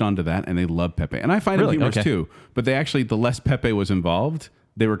latched onto that, and they love Pepe, and I find Really? him humorous Okay. too. But they actually, the less Pepe was involved,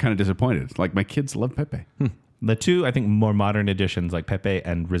 they were kind of disappointed. Like my kids love Pepe. The two, I think, more modern additions like Pepe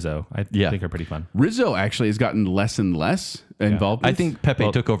and Rizzo, I Yeah. think are pretty fun. Rizzo actually has gotten less and less involved. I think Pepe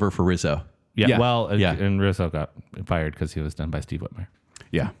Well- took over for Rizzo. Yeah, Yeah. well, Yeah. and Rizzo got fired because he was done by Steve Whitmer.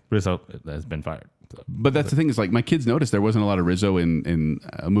 yeah. Rizzo has been fired. So. But that's the thing is like my kids noticed there wasn't a lot of Rizzo in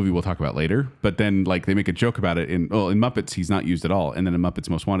a movie we'll talk about later. But then like they make a joke about it in Muppets he's not used at all, and then in Muppets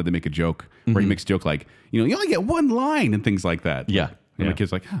Most Wanted they make a joke where he makes a joke like you only get one line and things like that. Yeah. And Yeah. my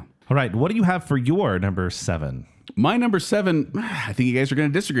kids like, oh. All right, what do you have for your number 7? My number 7, I think you guys are going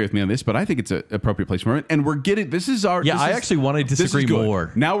to disagree with me on this, but I think it's an appropriate place for it. And we're getting this is our. Yeah, this I is- actually want to this is disagree good.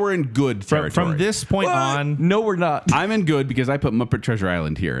 more. Now we're in good territory. From this point on, No, we're not. I'm in good because I put Muppet Treasure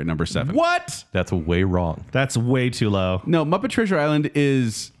Island here at number 7. what? That's way wrong. That's way too low. No, Muppet Treasure Island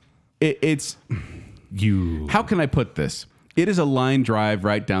is it's. You. How can I put this? It is a line drive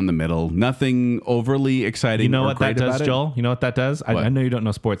right down the middle. Nothing overly exciting. You know or what that great does, about it. Joel? You know what that does? What? I know you don't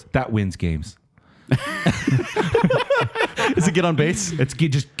know sports. That wins games. Is it Get on Base? It's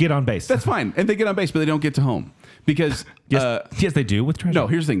just get on base. That's fine. And they get on base, but they don't get to home. Because, yes, they do with Treasure. no,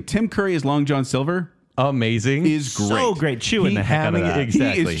 here's the thing. Tim Curry as Long John Silver Amazing. is great. So great. Chewing the heck out of that.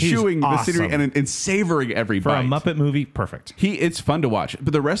 Exactly. He is chewing the awesome. scenery and savoring every For bite. a Muppet movie, perfect. It's fun to watch,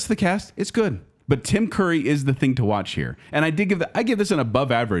 but the rest of the cast, it's good. But Tim Curry is the thing to watch here, and I give this an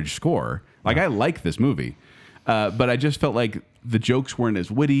above average score. Like I like this movie, but I just felt like the jokes weren't as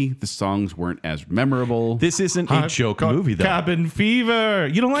witty, the songs weren't as memorable. This isn't a joke movie, though. Cabin Fever.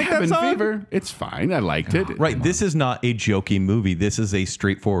 You don't like Cabin that song? Fever, it's fine. I liked it. Right. This is not a jokey movie. This is a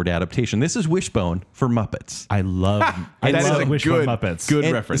straightforward adaptation. This is Wishbone for Muppets. I love That is a Wishbone good Muppets. good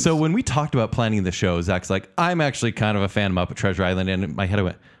And reference. So when we talked about planning the show, Zach's like, I'm actually kind of a fan of Muppet Treasure Island. And in my head, I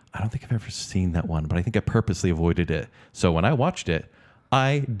went, I don't think I've ever seen that one, but I think I purposely avoided it. So when I watched it,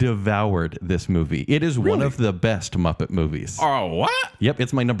 I devoured this movie. It is one of the best Muppet movies. Oh, what? Yep,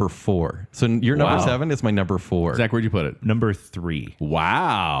 it's my number 4. So your number Wow. 7 is my number 4. Zach, where'd you put it? Number 3.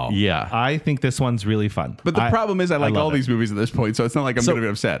 Wow. Yeah. I think this one's really fun. But the problem is I like love all it. these movies at this point, so it's not like I'm So, going to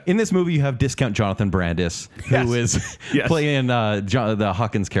be upset. In this movie, you have Discount Jonathan Brandis, who is Yes. playing the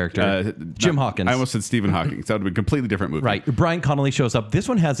Hawkins character, Jim Hawkins. I almost said Stephen Hawking. So that would be a completely different movie. Right. Brian Connolly shows up. This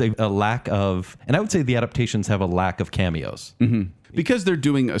one has a lack of, and I would say the adaptations have a lack of cameos. Because they're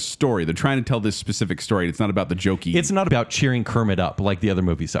doing a story. They're trying to tell this specific story. It's not about the jokey. It's not about cheering Kermit up like the other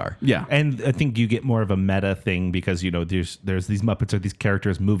movies are. yeah. And I think you get more of a meta thing because, there's these Muppets or these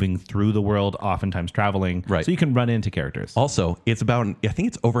characters moving through the world, oftentimes traveling. Right. So you can run into characters. Also, it's about, I think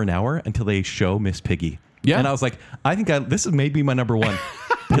it's over an hour until they show Miss Piggy. Yeah. And I was like, I think this is maybe my number 1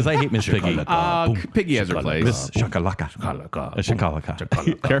 because I hate Miss Piggy. Piggy has her place. Miss Shakalaka.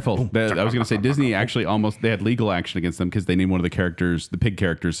 Shakalaka. Careful. I was going to say Disney actually they had legal action against them because they named one of the characters, the pig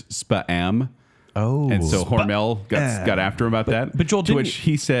characters, Spam. Oh. And so Hormel got after him about that. but Joel, to didn't which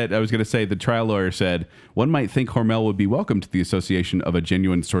he said, I was going to say, the trial lawyer said, one might think Hormel would be welcome to the association of a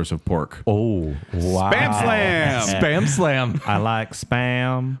genuine source of pork. Oh, wow. Spam Slam! Spam Slam. I like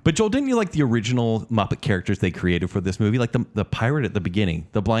Spam. But Joel, didn't you like the original Muppet characters they created for this movie? Like the pirate at the beginning,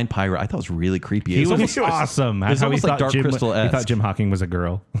 the blind pirate. I thought was really creepy. He It was awesome. That's was how he almost like thought Dark Jim, Crystal-esque. he thought Jim Hawking was a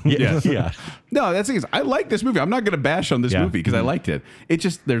girl. Yes. Yeah. No, that's the thing is, I like this movie. I'm not going to bash on this Yeah. movie because I liked it. It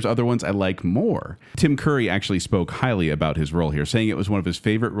just, there's other ones I like more. Tim Curry actually spoke highly about his role here, saying it was one of his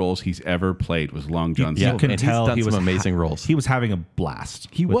favorite roles he's ever played was Long John Yeah. You Silver. can and he's tell done he some was amazing roles. He was having a blast.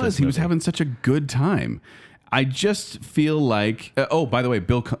 He with was. this He was movie. having such a good time. I just feel like, by the way,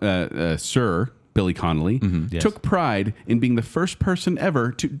 Sir Billy Connolly Yes. took pride in being the first person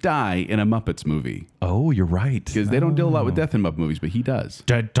ever to die in a Muppets movie. Oh, you're right. Because they don't deal a lot with death in Muppet movies, but he does.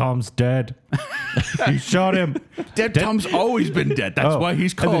 Dead Tom's dead. You shot him. Dead Tom's always been dead. That's why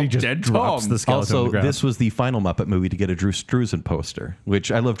he's And then called he just Dead drops Tom. the skeleton on Also, the ground. this was the final Muppet movie to get a Drew Struzan poster,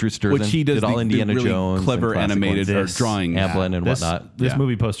 which I love Drew Struzan. Which he does Did all the Indiana really Jones, clever and classic animated ones. drawing. Amblin and this, whatnot. This Yeah.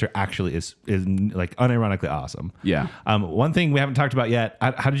 movie poster actually is like unironically awesome. Yeah. One thing we haven't talked about yet.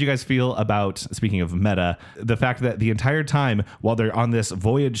 How did you guys feel about, speaking of meta, the fact that the entire time while they're on this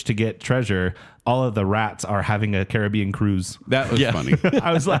voyage to get treasure, all of the rats are having a Caribbean cruise? That was Yeah. funny.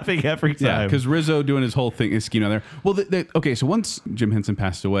 I was laughing every time. Yeah, because Rizzo doing his whole thing, his scheme down there. Well, okay, so once Jim Henson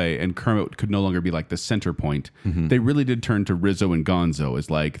passed away and Kermit could no longer be like the center point, they really did turn to Rizzo and Gonzo as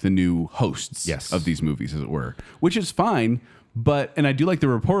like the new hosts Yes. of these movies, as it were, which is fine. But, and I do like the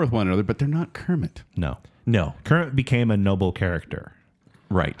rapport with one another, but they're not Kermit. No. No, Kermit became a noble character.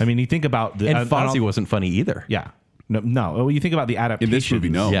 right. I mean, you think about the and Fozzie wasn't funny either. Yeah. No. Well, you think about the adaptation. In this movie,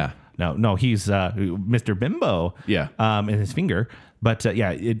 no. Yeah. No, he's Mr. Bimbo. Yeah. In his finger. But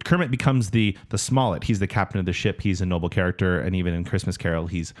Kermit becomes the Smollett. He's the captain of the ship. He's a noble character. And even in Christmas Carol,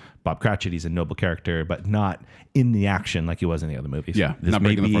 he's Bob Cratchit. He's a noble character, but not in the action like he was in the other movies. Yeah, This not may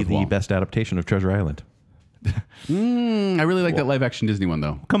breaking be fourth the wall. best adaptation of Treasure Island. I really like that live action Disney one,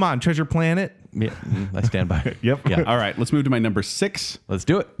 though. Come on, Treasure Planet. Yeah, I stand by it. Yep. Yeah. All right, let's move to my number 6. Let's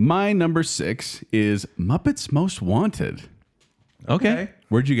do it. My number 6 is Muppets Most Wanted. Okay.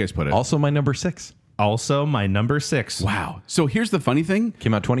 Where'd you guys put it? Also, my number 6 Also, my number 6. Wow. So here's the funny thing.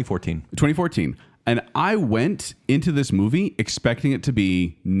 came out 2014. 2014. And I went into this movie expecting it to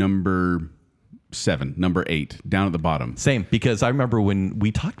be number 7, number 8, down at the bottom. Same, because I remember when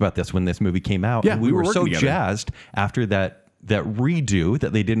we talked about this when this movie came out. Yeah, and we we were were so working together. jazzed after that redo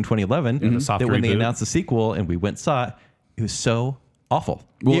that they did in 2011 the soft that when they reboot. announced the sequel and we went and saw it, it was so awful.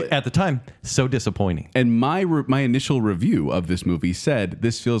 Well, At the time, so disappointing. And my initial review of this movie said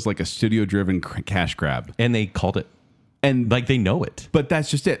this feels like a studio-driven cash grab. And they called it. And Like they know it. But that's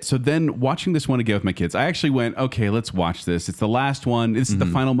just it. So then watching this one again with my kids, I actually went, okay, let's watch this. It's the last one. This is the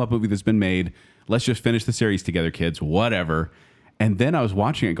final Muppet movie that's been made. Let's just finish the series together, kids. Whatever. And then I was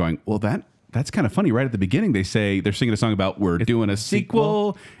watching it going, well, that that's kind of funny. Right at the beginning, they're singing a song about we're doing a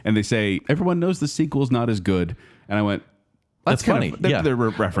sequel, and they say everyone knows the sequel's not as good. And I went, that's funny. They're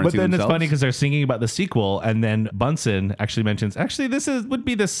referencing But then themselves. it's funny because they're singing about the sequel, and then Bunsen actually mentions, actually, this would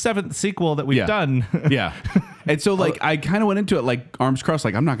be the 7th sequel that we've done. Yeah. And so like I kind of went into it like arms crossed,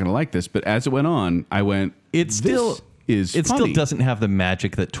 like I'm not going to like this. But as it went on, I went, It still doesn't have the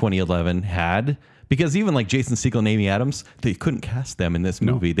magic that 2011 had. Because even like Jason Segel and Amy Adams, they couldn't cast them in this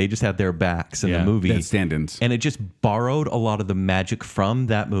movie. They just had their backs in the movie. They had stand-ins. And it just borrowed a lot of the magic from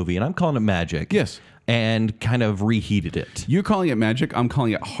that movie. And I'm calling it magic. Yes. And kind of reheated it. You're calling it magic. I'm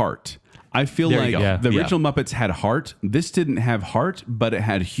calling it heart. I feel There you like go. the Yeah. original Muppets had heart. This didn't have heart, but it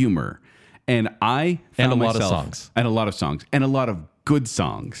had humor. And I found And a lot of myself- songs. And a lot of songs. And a lot of good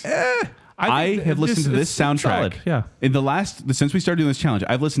songs. I think have listened to this it's soundtrack. solid, yeah. Since we started doing this challenge,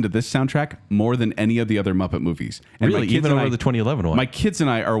 I've listened to this soundtrack more than any of the other Muppet movies. And Really? Even over the 2011 one? My kids and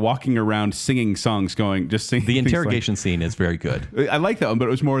I are walking around singing songs, just singing. The things like- interrogation scene is very good. I like that one, but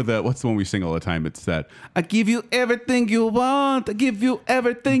it was more what's the one we sing all the time? It's that I give you everything you want, I give you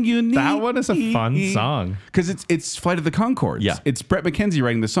everything you need. That one is a fun song. Because it's Flight of the Conchords. Yeah. It's Brett McKenzie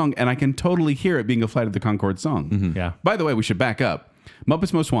writing the song, and I can totally hear it being a Flight of the Conchords song. Yeah. By the way, we should back up.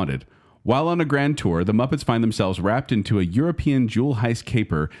 Muppets Most Wanted. While on a grand tour, the Muppets find themselves wrapped into a European jewel heist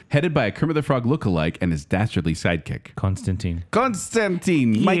caper headed by a Kermit the Frog lookalike and his dastardly sidekick. Constantine.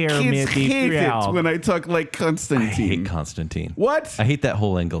 Constantine. My Kermit kids the hate Frog. it when I talk like I Constantine. hate Constantine. What? I hate that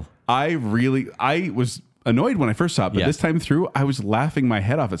whole angle. I was annoyed when I first saw it, but Yeah. this time through, I was laughing my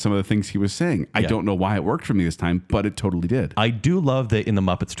head off at some of the things he was saying. I Yeah. don't know why it worked for me this time, but it totally did. I do love that in the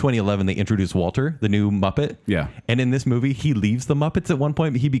Muppets 2011 they introduced Walter, the new Muppet. Yeah. And in this movie, he leaves the Muppets at one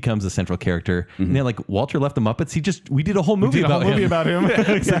point, but he becomes a central character. And then like Walter left the Muppets, we did a whole movie about him.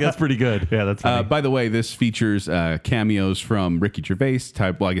 So that's pretty good. Yeah, that's funny. By the way, this features cameos from Ricky Gervais.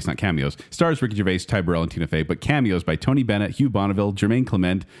 I guess not cameos. Stars Ricky Gervais, Ty Burrell, and Tina Fey, but cameos by Tony Bennett, Hugh Bonneville, Jermaine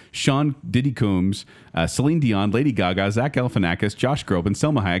Clement, Sean Diddy Coombs, Celine Dion, Lady Gaga, Zach Galifianakis, Josh Groban,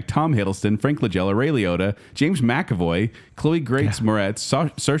 Selma Hayek, Tom Hiddleston, Frank Langella, Ray Liotta, James McAvoy, Chloe Grace Moretz,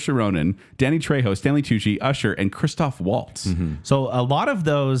 Saoirse Ronan, Danny Trejo, Stanley Tucci, Usher, and Christoph Waltz. So a lot of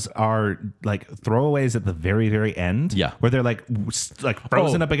those are like throwaways at the very, very end. Yeah. Where they're like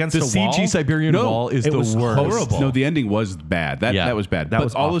frozen up against the a wall. CG Siberian No, wall is it the was worst. horrible. No, the ending was bad. That was bad. But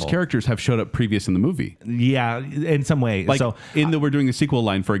was all those awful. characters have showed up previous in the movie. Yeah, in some way. Like so we're doing the sequel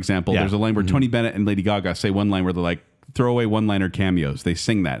line, for example, Yeah. there's a line where Tony Bennett and Lady Gaga say one line where they're like throwaway one-liner cameos. They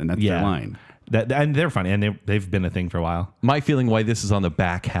sing that, and that's their line. And they're funny, and they've been a thing for a while. My feeling why this is on the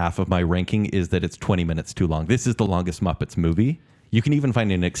back half of my ranking is that it's 20 minutes too long. This is the longest Muppets movie. You can even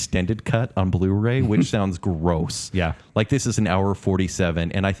find an extended cut on Blu-ray, which sounds gross. Yeah. Like this is an hour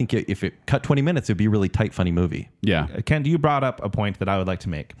 47, and I think if it cut 20 minutes, it'd be a really tight, funny movie. Yeah. Ken, you brought up a point that I would like to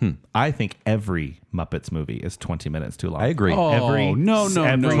make. I think every Muppets movie is 20 minutes too long. I agree. Every no,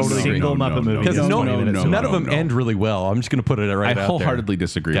 every single Muppet movie Because is no, 20 minutes. none of them end really well. I'm just going to put it right I out wholeheartedly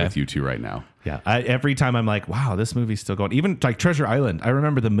disagree Okay. with you two right now. Yeah, every time I'm like, wow, this movie's still going. Even like Treasure Island, I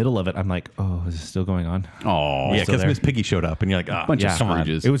remember the middle of it. I'm like, oh, is it still going on? Oh, there. Yeah, still because there. Miss Piggy showed up, and you're like, ah, bunch of come on.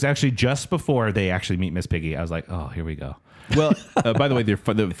 Scrooges. It was actually just before they actually meet Miss Piggy. I was like, oh, here we go. Well, by the way, the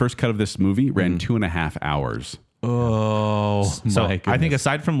first cut of this movie ran 2.5 hours. oh, So my I think goodness.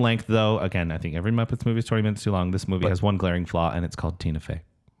 aside from length, though, again, I think every Muppets movie is 20 minutes too long. This movie has one glaring flaw, and it's called Tina Fey.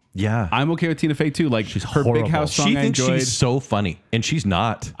 Yeah. I'm okay with Tina Fey too. Like her horrible. Big House song, She I thinks enjoyed. she's so funny, and she's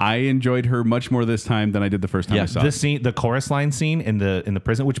not. I enjoyed her much more this time than I did the first time Yeah, I saw The it. scene, the chorus line scene in the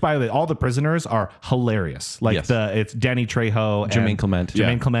prison, which by the way, all the prisoners are hilarious. Like Yes. it's Danny Trejo, Jermaine and Clement. Yeah.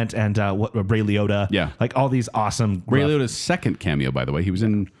 Jermaine Clement, and Ray Liotta. Yeah. like all these awesome Ray Liotta's second cameo, by the way, he was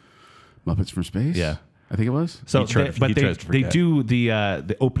in Muppets from Space. Yeah. I think it was. So, He tries to they forget. do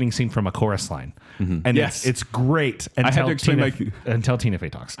the opening scene from a chorus line, and Yes. it's great had until to explain until Tina Fey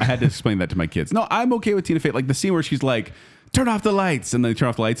talks. I had to explain that to my kids. No, I'm okay with Tina Fey. Like the scene where she's like, turn off the lights. And then they turn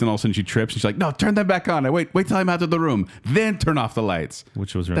off the lights and all of a sudden she trips. And she's like, no, turn them back on. I wait till I'm out of the room. Then turn off the lights.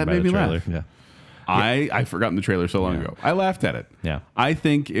 Which was ruined That by made the me trailer. laugh. Yeah. I forgotten the trailer so long ago. I laughed at it. Yeah. I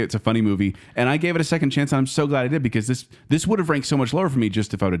think it's a funny movie. And I gave it a second chance. And I'm so glad I did because this would have ranked so much lower for me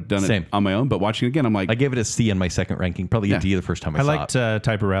just if I would have done Same. it on my own. But watching it again, I'm like, I gave it a C in my second ranking, probably a Yeah. D the first time I I saw liked it.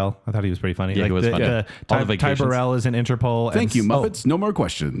 Ty Burrell. I thought he was pretty funny. Yeah, he was funny. The, All Ty, the Ty vacations. Burrell is in Interpol. thank you, and Muppets. No more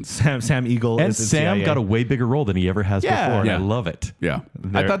questions. Sam Eagle And is in Sam CIA. got a way bigger role than he ever has Yeah. before, and Yeah. I love it. Yeah.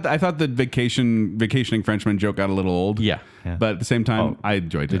 There- I thought the vacationing Frenchman joke got a little old. Yeah. Yeah. But at the same time, I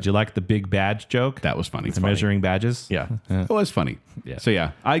enjoyed it. Did you like the big badge joke? That was funny. The measuring badges. Yeah. It was funny. Yeah. So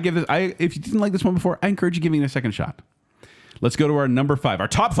yeah, I give it. If you didn't like this one before, I encourage you giving it a second shot. Let's go to our number 5, our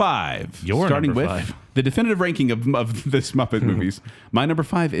top 5. Your starting number with 5. the definitive ranking of this Muppet movies. My number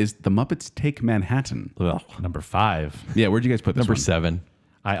 5 is The Muppets Take Manhattan. Number 5. Yeah, where'd you guys put this Number one? 7.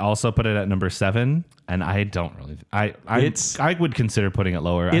 I also put it at number 7, and I don't really. I would consider putting it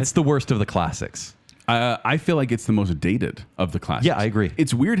lower. It's the worst of the classics. I feel like it's the most dated of the classics. Yeah, I agree.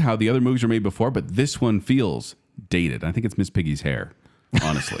 It's weird how the other movies were made before, but this one feels dated. I think it's Miss Piggy's hair,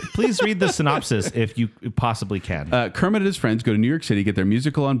 honestly. Please read the synopsis if you possibly can. Kermit and his friends go to New York City, get their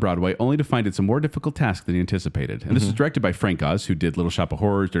musical on Broadway, only to find it's a more difficult task than he anticipated. And this is directed by Frank Oz, who did Little Shop of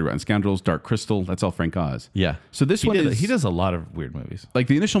Horrors, Dirty Rotten Scoundrels, Dark Crystal. That's all Frank Oz. Yeah. So this he does a lot of weird movies. like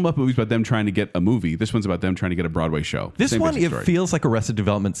the initial Muppet movie is about them trying to get a movie. This one's about them trying to get a Broadway show. This Same one, basic it story. feels like Arrested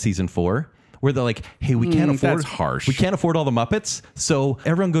Development season 4, where they're like, "Hey, we can't afford. that's harsh. We can't afford all the Muppets, so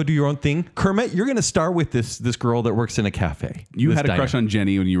everyone go do your own thing." Kermit, you're going to star with this girl that works in a cafe. You this had a diner. crush on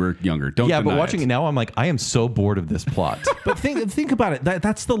Jenny when you were younger. Don't Yeah, but deny watching it now, I'm like, I am so bored of this plot. But think about it.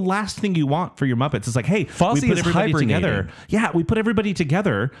 That's the last thing you want for your Muppets. It's like, hey, Fosse we put is everybody hibernating. together. Yeah, we put everybody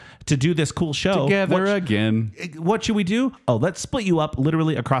together to do this cool show. Together again. What should we do? Oh, let's split you up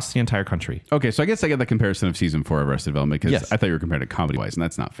literally across the entire country. Okay, so I guess I get the comparison of season 4 of Arrested Development because Yes. I thought you were comparing it comedy-wise, and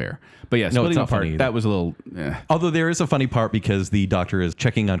that's not fair. But yeah, No, it's splitting not apart, funny either. that was a little... Although there is a funny part because the doctor is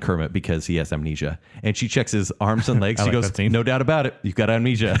checking on Kermit because he has amnesia, and she checks his arms and legs. I She like goes, that scene. "No doubt about it, you've got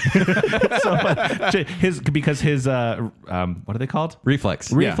amnesia." His what are they called?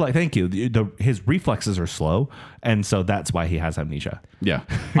 Reflex. Reflex. Thank you. His reflexes are slow, and so that's why he has amnesia. Yeah.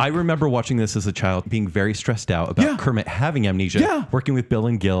 I remember watching this as a child, being very stressed out about Yeah. Kermit having amnesia. Yeah. Working with Bill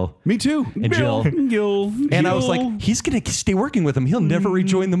and Gil. Me too. And Jill. And I was like, he's going to stay working with him. He'll never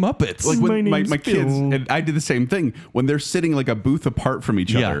rejoin the Muppets. Like when My my name's kids, Bill. and I did the same thing, when they're sitting like a booth apart from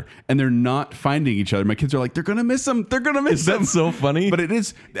each Yeah. other and they're not finding each other, my kids are like, they're going to miss him. They're going to miss Is that him. so funny? But it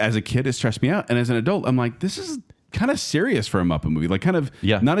is, as a kid, it stressed me out. And as an adult, I'm like, this is kind of serious for a Muppet movie. Like kind of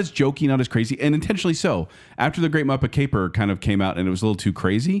Yeah. not as jokey, not as crazy, and intentionally so. After The Great Muppet Caper kind of came out and it was a little too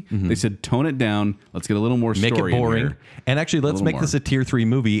crazy, they said, tone it down. Let's get a little more Make story it in boring. here. And actually, let's little make more. this a tier 3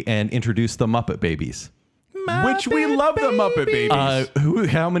 movie and introduce the Muppet Babies. Which we love the Muppet Babies.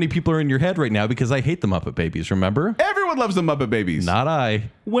 How many people are in your head right now? Because I hate the Muppet Babies, remember? Everyone loves the Muppet Babies. Not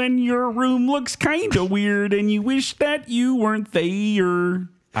I. When your room looks kind of weird and you wish that you weren't there.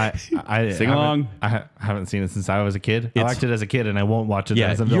 I Sing haven't- along. I haven't seen it since I was a kid. I liked it as a kid, and I won't watch it Yeah,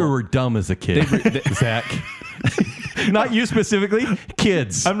 as an you adult. were dumb as a kid, Zach. Not you specifically,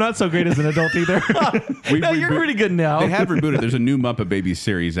 kids. I'm not so great as an adult either. No, you're pretty good now. They have rebooted. There's a new Muppet Babies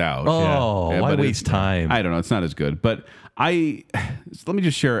series out. Oh, why but waste time? I don't know. It's not as good. But let me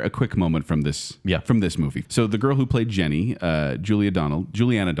just share a quick moment from this. Yeah. From this movie. So the girl who played Jenny,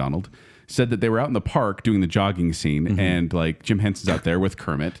 Juliana Donald, said that they were out in the park doing the jogging scene, Mm-hmm. and like Jim Henson's out there with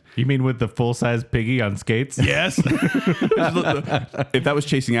Kermit. You mean with the full size piggy on skates? Yes. If that was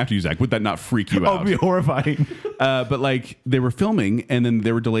chasing after you, Zach, would that not freak you Oh, out? it'd be horrifying. But like they were filming and then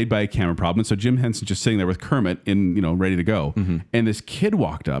they were delayed by a camera problem. And so Jim Henson just sitting there with Kermit ready to go. And this kid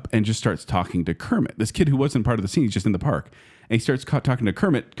walked up and just starts talking to Kermit. This kid who wasn't part of the scene, he's just in the park. And he starts talking to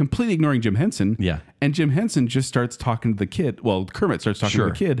Kermit, completely ignoring Jim Henson. Yeah. And Jim Henson just starts talking to the kid. Well, Kermit starts talking to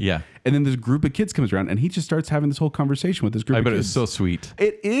the kid. Yeah. And then this group of kids comes around and he just starts having this whole conversation with this group I of bet it kids. was so sweet.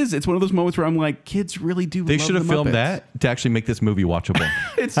 It is. It's one of those moments where I'm like, kids really do They love should have the filmed Muppets. that to actually make this movie watchable.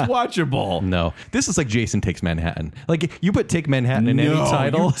 It's watchable. No, this is like Jason Takes Manhattan. Like you put Take Manhattan in any No,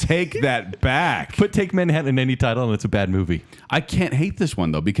 title, you take that back. put Take Manhattan in any title, and it's a bad movie. I can't hate this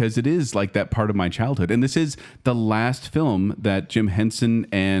one though because it is like that part of my childhood, and this is the last film that Jim Henson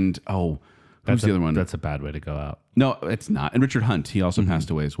and who's the other one? That's a bad way to go out. No, it's not. And Richard Hunt, he also passed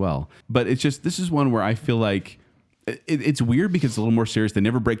away as well. But it's just this is one where I feel like it's weird because it's a little more serious. They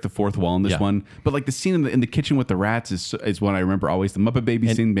never break the fourth wall in this Yeah. one. But like the scene in the kitchen with the rats is one I remember always. The Muppet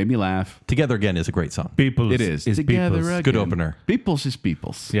Baby scene made me laugh. Together Again is a great song. Peoples It is. Peoples. Again. Good opener. Peoples is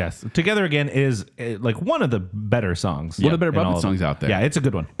Peoples. Yes. Together Again is like one of the better songs. One of the better in all Muppet of songs them. out there. Yeah, it's a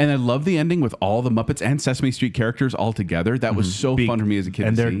good one. And I love the ending with all the Muppets and Sesame Street characters all together. That was so fun for me as a kid.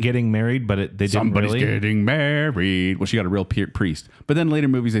 And to they're see. getting married, but they didn't Somebody's really. getting married. Well, she got a real priest. But then later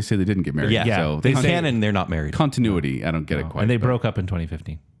movies, they say they didn't get married. Yeah, So they con- canon. They're not married. continuity. I don't get it quite. And they but- broke up in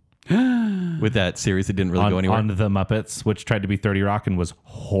 2015 With that series, it didn't really go on anywhere. The Muppets, which tried to be 30 Rock and was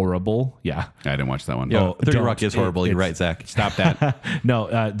horrible. Yeah. I didn't watch that one. Yo, 30 don't. Rock is horrible. You're right, Zach. Stop that. No,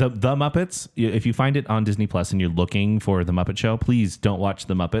 the Muppets. If you find it on Disney Plus and you're looking for the Muppet Show, please don't watch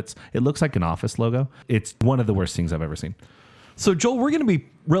the Muppets. It looks like an Office logo. It's one of the worst things I've ever seen. So, Joel, we're going to be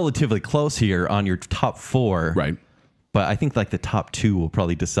relatively close here on your top 4. Right. But I think like the top 2 will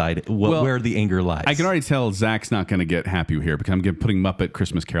probably decide Well, where the anger lies. I can already tell Zach's not going to get happy here because I'm putting Muppet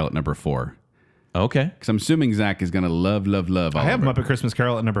Christmas Carol at number 4. Okay. Because I'm assuming Zach is going to love all I have of it. Muppet Christmas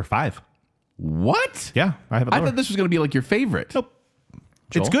Carol at number 5. What? Yeah, I have it I lower. thought this was going to be like your favorite. Nope.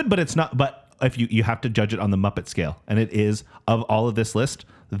 It's good, but it's not. But if you have to judge it on the Muppet scale, and it is, of all of this list,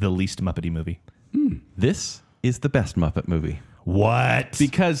 the least Muppety movie. This is the best Muppet movie. What?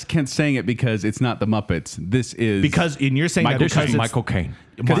 Because Kent's saying it because it's not the Muppets. This is And you're saying Michael that because Caine. it's Michael Caine.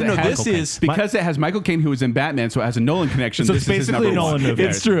 Because Michael it has- Caine. this is- because it has Michael Caine, who was in Batman, so it has a Nolan connection. So this it's is his basically a number Nolan one. movie.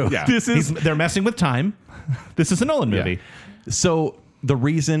 It's true. Yeah. This is they're messing with time. This is a Nolan movie. so the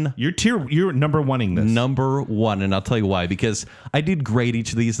reason You're number oneing this. number one, and I'll tell you why. Because I did grade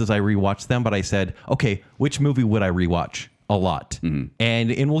each of these as I rewatched them, but I said, okay, which movie would I rewatch a lot?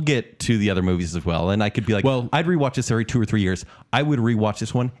 And we'll get to the other movies as well. And I could be like, Well- I'd rewatch this every 2 or 3 years. I would rewatch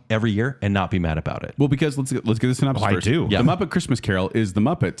this one every year and not be mad about it. Well, because let's get the synopsis I first. do. Yeah. The Muppet Christmas Carol is the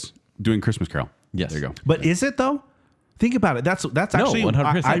Muppets doing Christmas Carol. Yes. There you go. But is it though? Think about it. That's actually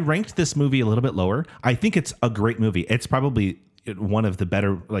 100%. I ranked this movie a little bit lower. I think it's a great movie. It's probably one of the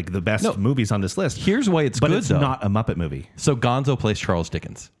better, like the best No. movies on this list. Here's why it's but good, it's though. not a Muppet movie. So Gonzo plays Charles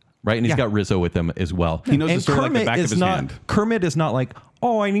Dickens, right? And he's Yeah. got Rizzo with him as well. He knows the and story like the back of is his not, hand. Kermit is not like,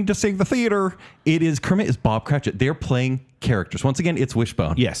 oh, I need to save the theater. Kermit is Bob Cratchit. They're playing characters. Once again, it's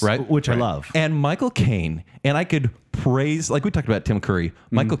Wishbone. Yes, right? which I love. And Michael Caine, and I could praise, like we talked about Tim Curry,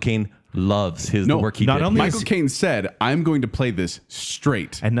 Michael Caine loves the work he not did. only Michael is- Caine said, I'm going to play this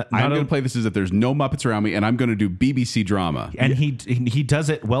straight. And not I'm going only- to play this as if there's no Muppets around me, and I'm going to do BBC drama. And he does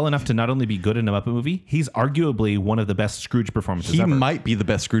it well enough to not only be good in a Muppet movie, he's arguably one of the best Scrooge performances He ever. might be the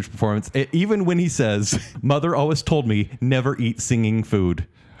best Scrooge performance, even when he says, "Mother always told me never eat singing food."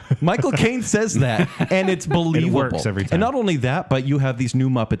 Michael Caine says that, and it's believable. works every time. And not only that, but you have these new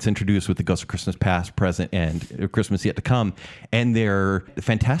Muppets introduced with the Ghost of Christmas Past, Present, and Christmas Yet to Come, and they're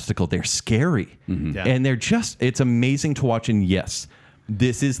fantastical. They're scary, Yeah. and it's amazing to watch. And yes,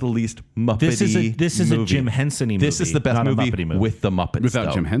 this is the least Muppety. This is a movie. Jim Henson-y This is movie, the best not a movie, Muppety movie. with the Muppets Without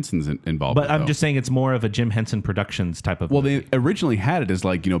though. Jim Henson's involvement. But I'm though. just saying it's more of a Jim Henson Productions type of Well, movie. they originally had it as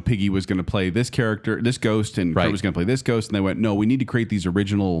like, Piggy was going to play this character, this ghost, and Right. Kurt was going to play this ghost. And they went, no, we need to create these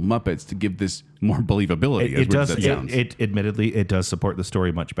original Muppets to give this more believability. It does. That sounds. It admittedly, it does support the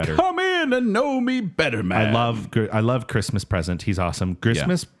story much better. Come in and know me better, man. I love Christmas Present. He's awesome.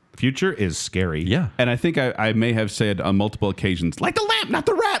 Christmas Future is scary. Yeah. And I think I may have said on multiple occasions, light the lamp, not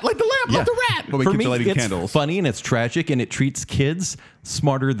the rat, light the lamp, not the rat. When we For keep me, lighting it's candles. funny and it's tragic, and it treats kids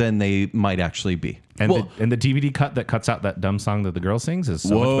smarter than they might actually be. And, Well- the DVD cut that cuts out that dumb song that the girl sings is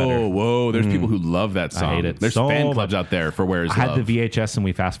so much better. Whoa. There's people who love that song. hate it There's so fan much. clubs out there for Where's I had Love. the VHS and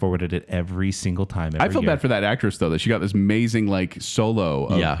we fast forwarded it every single time. I feel bad for that actress, though, that she got this amazing,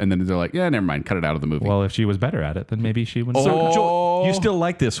 solo. Yeah. And then they're like, yeah, never mind, cut it out of the movie. Well, if she was better at it, then maybe she wouldn't. So, Joel, you still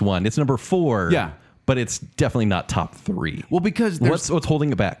like this one? It's number 4. Yeah. but it's definitely not top 3. Well, because what's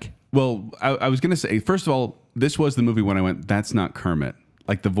holding it back? Well, I was going to say, first of all, this was the movie when I went, that's not Kermit.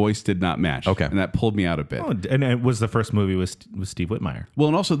 Like the voice did not match. Okay. And that pulled me out a bit. Oh, and it was the first movie with Steve Whitmire. Well,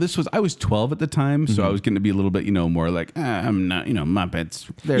 and also I was 12 at the time, so I Mm-hmm. was getting to be a little bit, more like, I'm not,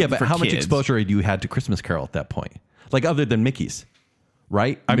 Muppets. They're Yeah, but for how much kids. exposure had you had to Christmas Carol at that point? Like other than Mickey's,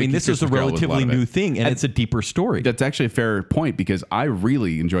 right? I mean, Mickey's this is a Christmas Carol was a lot relatively of it. new thing, and it's a deeper story. That's actually a fair point because I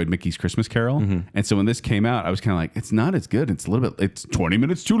really enjoyed Mickey's Christmas Carol. Mm-hmm. And so when this came out, I was kind of like, it's not as good. It's a little bit, it's 20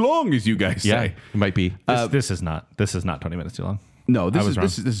 minutes too long, as you guys Yeah, say. it might be. This is not 20 minutes too long. No, this was wrong.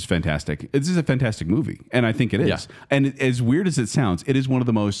 is fantastic. This is a fantastic movie, and I think it is. Yeah. And as weird as it sounds, it is one of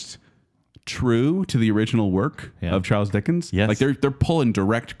the most true to the original work Yeah. of Charles Dickens. Yes. Like they're pulling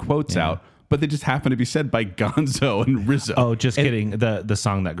direct quotes out, but they just happen to be said by Gonzo and Rizzo. Oh, just kidding. The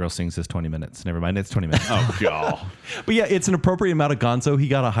song that girl sings is 20 minutes. Never mind. It's 20 minutes. Oh, God. But yeah, it's an appropriate amount of Gonzo. He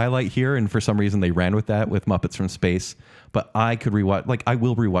got a highlight here, and for some reason they ran with that with Muppets from Space. But I could rewatch, I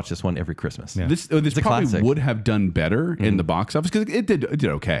will rewatch this one every Christmas. Yeah. This It's a probably classic. would have done better in the box office because it did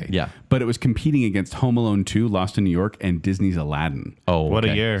okay. Yeah. But it was competing against Home Alone 2, Lost in New York, and Disney's Aladdin. Oh, What a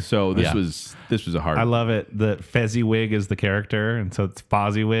okay. year. So this Yeah. was a hard I love it. The Fezzy wig is the character, and so it's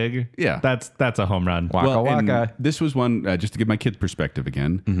Fozzie wig. Yeah. That's a home run. Waka and waka. this was one, just to give my kid perspective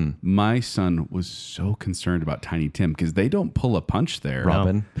again. Mm-hmm. My son was so concerned about Tiny Tim because they don't pull a punch there.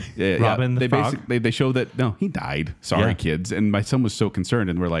 Robin. Yeah, Robin the they frog? they show that no, he died. Sorry, Yeah. kids. And my son was so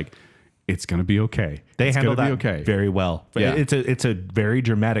concerned, and we're like, it's gonna be okay. They It's handle gonna that be okay. very well. Yeah. It's a very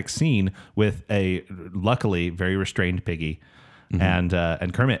dramatic scene with a luckily very restrained Piggy and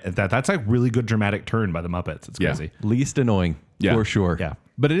Kermit. That's a really good dramatic turn by the Muppets. It's Yeah. crazy. Least annoying. Yeah. for sure. Yeah.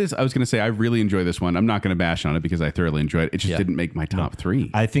 But it is, I was going to say, I really enjoy this one. I'm not going to bash on it because I thoroughly enjoyed it. It just didn't make my top three.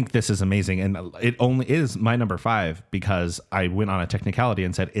 I think this is amazing, and it only is my number 5 because I went on a technicality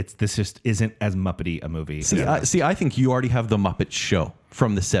and said this just isn't as Muppety a movie. See, I think you already have the Muppet Show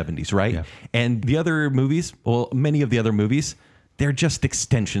from the 70s, right? Yeah. And the other movies, well, many of the other movies, they're just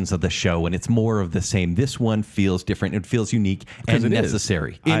extensions of the show, and it's more of the same. This one feels different. It feels unique and it is.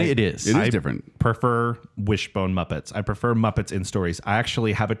 necessary. It is. It is different. Prefer Wishbone Muppets. I prefer Muppets in stories. I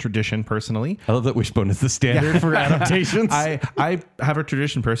actually have a tradition personally. I love that Wishbone is the standard for adaptations. I have a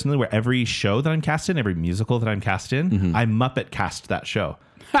tradition personally where every show that I'm cast in, every musical that I'm cast in, I Muppet cast that show.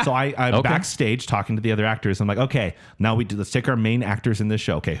 So I'm Okay. backstage talking to the other actors. I'm like, okay, now let's take our main actors in this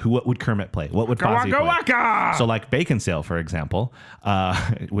show. Okay, what would Kermit play? What would Fozzie play? waka! So like Bacon Sale, for example,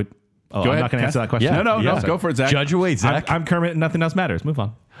 would. Oh, I'm ahead, not going to answer Cass. that question. Yeah. No, Yeah. go for it, Zach. Judge away, Zach. I'm Kermit and nothing else matters. Move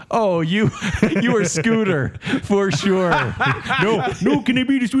on. Oh, you were Scooter for sure. No, can I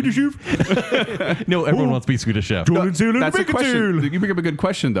be the Swedish chef? No, everyone wants to be Scooter Chef. That's a question. You bring up a good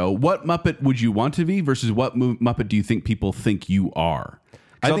question, though. What Muppet would you want to be versus what Muppet do you think people think you are?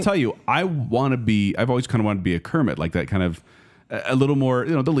 'Cause I'll tell you, I've always kind of wanted to be a Kermit, like that kind of a little more,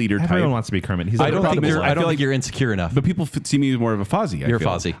 the leader Everyone type. wants to be Kermit. He's I like, don't think problem is, you're. I I feel don't like- think you're insecure enough. But people see me as more of a Fozzie. You're I feel.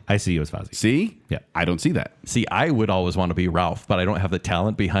 Fozzie. I see you as Fozzie. See? Yeah. I don't see that. See, I would always want to be Ralph, but I don't have the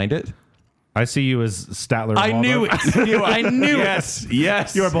talent behind it. I see you as Statler. I knew Waldorf. it. I knew Yes.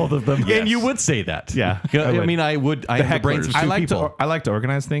 Yes. You're both of them. And you would say that. Yeah, I I would. mean, I would. I have the brains of hecklers. two I people. like to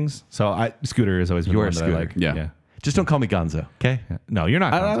organize things. So Scooter has always been You the are one that Scooter. I like. Yeah. Just don't call me Gonzo, okay? No, you're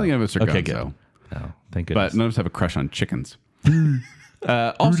not. I don't think I'm a Mr. Okay, Gonzo. No, thank But goodness. none of us have a crush on chickens.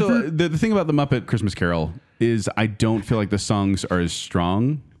 Also, the thing about the Muppet Christmas Carol is I don't feel like the songs are as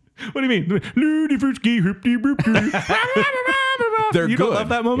strong. What do you mean? Ludifuski, hoopty, boopty. They're You good. don't love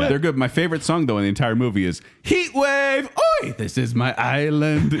that moment? They're good. My favorite song, though, in the entire movie is Heat Wave. Oi, this is my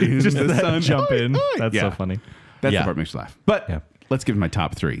island in Just the that sun. jump Oi, in. oi. That's Yeah. so funny. That's Yeah. the part that makes me laugh. But Yeah. let's give my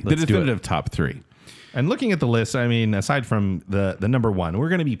top three. Let's the do it. definitive top three. And looking at the list, I mean, aside from the number 1, we're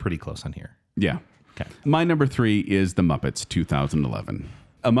going to be pretty close on here. Yeah. Okay. My number 3 is The Muppets 2011.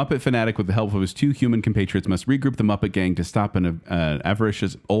 A Muppet fanatic with the help of his 2 human compatriots must regroup the Muppet gang to stop an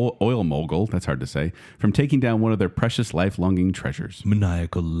avaricious oil mogul, that's hard to say, from taking down one of their precious life-longing treasures.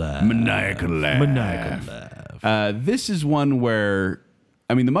 Maniacal laugh. Maniacal laugh. This is one where,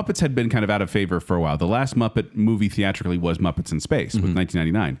 I mean, the Muppets had been kind of out of favor for a while. The last Muppet movie theatrically was Muppets in Space with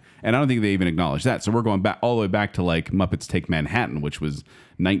 1999. And I don't think they even acknowledged that. So we're going back all the way back to like Muppets Take Manhattan, which was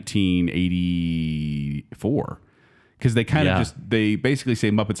 1984. Because they kind of they basically say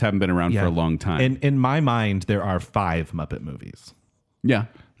Muppets haven't been around for a long time. In my mind, there are 5 Muppet movies. Yeah.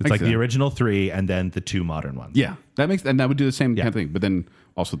 It's like the original 3 and then the 2 modern ones. Yeah. And that would do the same kind of thing. But then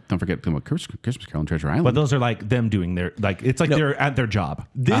also, don't forget about Christmas Carol and Treasure Island. But those are like them doing their, like, it's like they're at their job.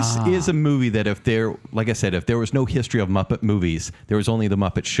 This is a movie that if there, like I said, if there was no history of Muppet movies, there was only the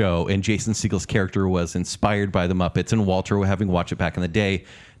Muppet Show, and Jason Segel's character was inspired by the Muppets, and Walter, having watched it back in the day,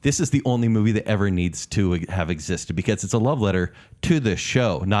 this is the only movie that ever needs to have existed because it's a love letter to the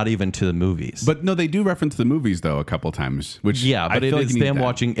show, not even to the movies. But no, they do reference the movies though a couple times, which yeah, but I it feel like is you need them that.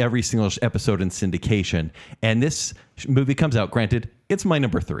 watching every single episode in syndication, and this movie comes out. Granted, it's my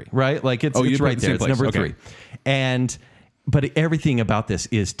number 3, right? Like it's you it's put it right in the there. same It's place. number Okay. 3, and but everything about this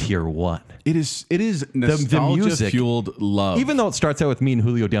is tier 1. It is nostalgia music, fueled love. Even though it starts out with me and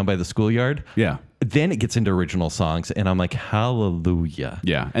Julio down by the schoolyard, Yeah. then it gets into original songs, and I'm like, hallelujah.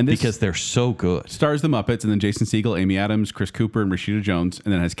 Yeah, and this- because they're so good. stars the Muppets, and then Jason Segel, Amy Adams, Chris Cooper, and Rashida Jones,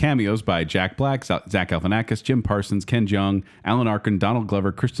 and then has cameos by Jack Black, Zach Galifianakis, Jim Parsons, Ken Jeong, Alan Arkin, Donald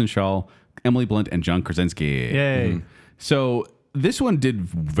Glover, Kristen Schaal, Emily Blunt, and John Krasinski. Yay. So this one did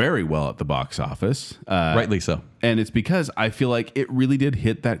very well at the box office. Rightly so. And it's because I feel like it really did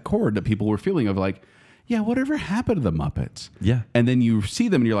hit that chord that people were feeling of like, yeah, whatever happened to the Muppets? Yeah. And then you see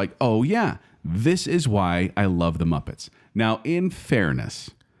them and you're like, oh, yeah, this is why I love the Muppets. Now, in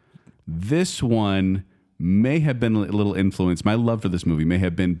fairness, this one may have been a little influenced. My love for this movie may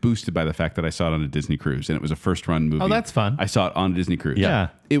have been boosted by the fact that I saw it on a Disney cruise and it was a first run movie. Oh, that's fun. I saw it on a Disney cruise. Yeah.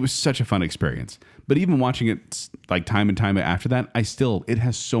 It was such a fun experience. But even watching it like time and time after that, it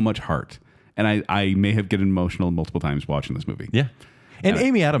has so much heart. And I may have gotten emotional multiple times watching this movie. Yeah. And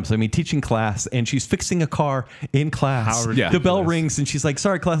Amy Adams, I mean, teaching class, and she's fixing a car in class. How The bell rings, and she's like,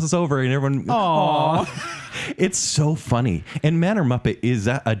 sorry, class is over. And everyone, aww. It's so funny. And Man or Muppet is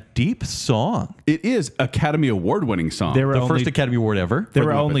a deep song. It is Academy Award winning song. There were The only, first Academy Award ever. there for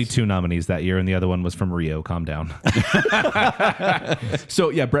were the only Muppets. 2 nominees that year, and the other one was from Rio. Calm down. So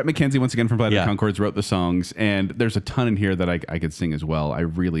yeah, Brett McKenzie once again from Flight of Yeah. Conchords wrote the songs, and there's a ton in here that I could sing as well. I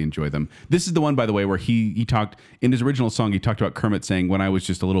really enjoy them. This is the one, by the way, where he talked in his original song. He talked about Kermit saying, "When I was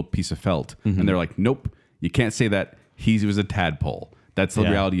just a little piece of felt," and they're like, "Nope, you can't say that. He was a tadpole." That's the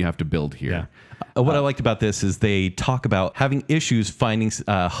Yeah. reality you have to build here. Yeah. What I liked about this is they talk about having issues finding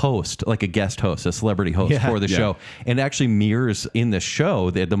a host, like a guest host, a celebrity host Yeah. for the Yeah. show. And actually mirrors in the show,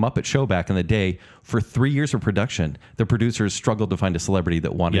 the Muppet Show back in the day, for 3 years of production, the producers struggled to find a celebrity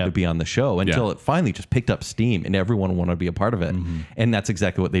that wanted Yeah. to be on the show until it finally just picked up steam and everyone wanted to be a part of it. And that's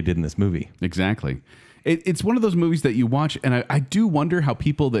exactly what they did in this movie. Exactly. It's one of those movies that you watch, and I do wonder how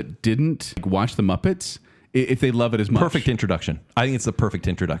people that didn't watch the Muppets, if they love it as much. Perfect introduction. I think it's the perfect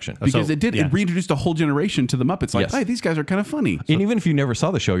introduction. Because So, it did. yeah. It reintroduced a whole generation to the Muppets. Like, Yes. hey, these guys are kind of funny. And even if you never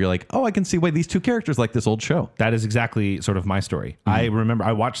saw the show, you're like, oh, I can see why these 2 characters like this old show. That is exactly sort of my story. I remember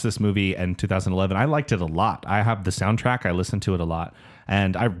I watched this movie in 2011. I liked it a lot. I have the soundtrack. I listened to it a lot.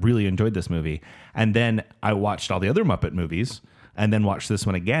 And I really enjoyed this movie. And then I watched all the other Muppet movies and then watched this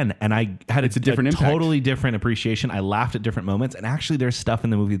one again. And I had a different impact. totally different appreciation. I laughed at different moments. And actually, there's stuff in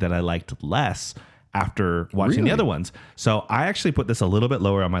the movie that I liked less after watching Really? the other ones. So I actually put this a little bit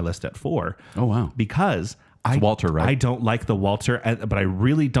lower on my list at 4. Oh, wow. Because Walter, right? I don't like the Walter, but I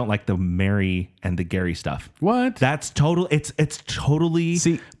really don't like the Mary and the Gary stuff. What? That's total. It's totally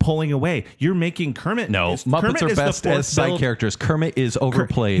pulling away. You're making Kermit. Muppets Kermit are is the best fourth as side build- characters. Kermit is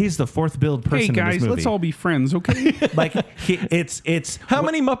overplayed. He's the 4th build person Hey in guys, this movie. let's all be friends, okay? like it's How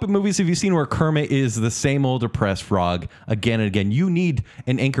many Muppet movies have you seen where Kermit is the same old depressed frog again and again? You need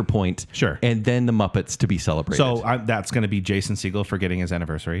an anchor point. Sure. And then the Muppets to be celebrated. So that's going to be Jason Segel forgetting his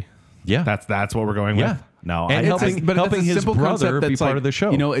anniversary. yeah. That's what we're going Yeah. with. No, And helping that's a his simple brother concept be that's part like, of the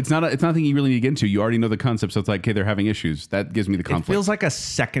show. You know, it's nothing you really need to get into. You already know the concept, so it's like, okay, they're having issues. That gives me the It conflict. feels like a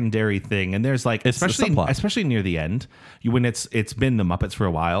secondary thing, and there's like It's the subplot. especially near the end, when it's been the Muppets for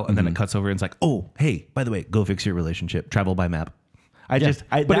a while, and then it cuts over and it's like, oh, hey, by the way, go fix your relationship, travel by map. but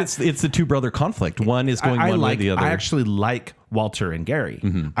it's the 2 brother conflict. One is going one way or the other. I actually like Walter and Gary.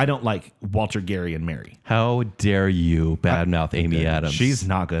 I don't like Walter, Gary, and Mary. How dare you badmouth Amy Adams? She's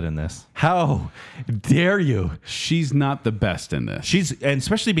not good in this. How dare you? She's not the best in this. And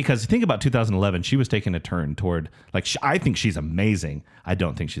especially because think about 2011, she was taking a turn toward I think she's amazing. I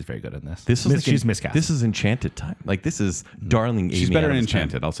don't think she's very good in this. This is she's miscast. This is Enchanted time. Like this is darling. She's Amy better in Adams time.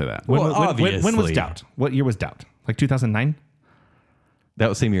 Enchanted, I'll say that. when, Well, when was obviously. Doubt? What year was Doubt? Like 2009? That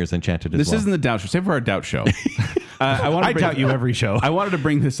was same year as Enchanted as This well. isn't the Doubt Show. Save for our Doubt Show. I doubt you every show. I wanted to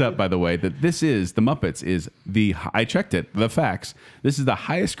bring this up, by the way, that this is, The Muppets is I checked it, the facts. This is the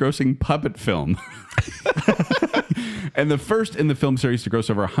highest grossing puppet film. And the first in the film series to gross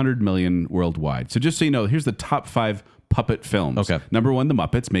over 100 million worldwide. So just so you know, here's the top 5 puppet films. Okay. Number 1, The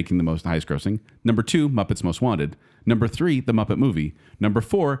Muppets, making the highest grossing. Number 2, Muppets Most Wanted. Number 3, The Muppet Movie. Number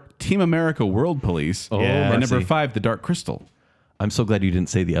 4, Team America World Police. Yeah. And number mercy. 5, The Dark Crystal. I'm so glad you didn't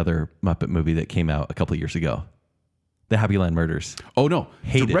say the other Muppet movie that came out a couple of years ago. The Happy Land Murders. Oh no!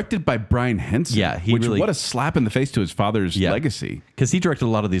 Hate it. Directed by Brian Henson. Yeah, he which really- what a slap in the face to his father's legacy. Because he directed a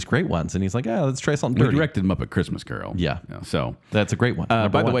lot of these great ones, and he's like, let's try something He dirty. directed Muppet Christmas Carol. Yeah. So, That's a great one. by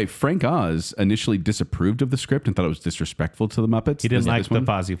Number the one. way, Frank Oz initially disapproved of the script and thought it was disrespectful to the Muppets. He didn't Is that like this the one?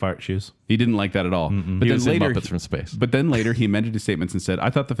 Fozzie fart shoes. He didn't like that at all. But He was in Muppets from Space. But then later he amended his statements and said, "I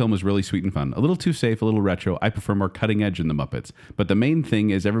thought the film was really sweet and fun, a little too safe, a little retro. I prefer more cutting edge in the Muppets. But the main thing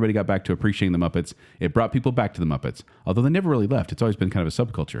is everybody got back to appreciating the Muppets. It brought people back to the Muppets. Although they never really left. It's always been kind of a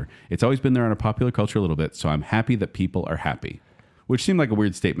subculture. It's always been there in our popular culture a little bit. So I'm happy that people are happy." Which seemed like a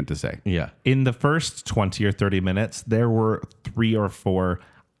weird statement to say. yeah. In the first 20 or 30 minutes, there were 3 or 4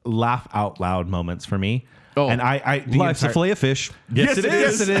 laugh out loud moments for me. Oh, and the Life's a entire- fillet of fish. Yes, it is.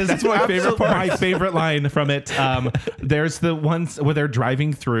 Yes, it is. That's my favorite part. My favorite line from it. There's the ones where they're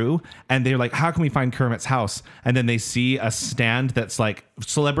driving through and they're like, how can we find Kermit's house? And then they see a stand that's like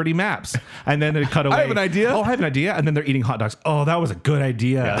celebrity maps. And then they cut away. I have an idea. Oh, I have an idea. And then they're eating hot dogs. Oh, that was a good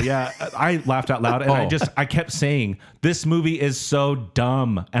idea. Yeah. I laughed out loud. And I kept saying, this movie is so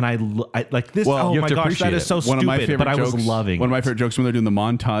dumb. And I like this. Well, oh you have my to gosh, that appreciate is so it. stupid. One of my favorite but I jokes, was loving one of my it. favorite jokes when they're doing the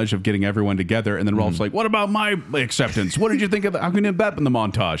montage of getting everyone together, and then Rolf's like, "What about my acceptance? What did you think of? How can you have that in the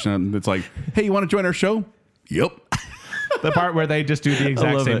montage?" And it's like, "Hey, you want to join our show?" Yep. The part where they just do the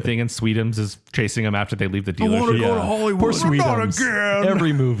exact love same it. thing, and Sweetums is chasing them after they leave the dealership. wanna go to Hollywood. Poor Not Sweetums. again.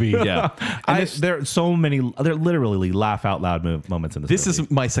 Every movie. Yeah. There are so many. There are literally laugh out loud moments in this. This movie.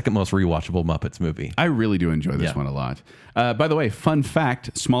 is my second most rewatchable Muppets movie. I really do enjoy this Yeah. one a lot. By the way, fun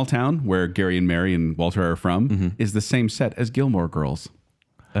fact, Small Town, where Gary and Mary and Walter are from, is the same set as Gilmore Girls.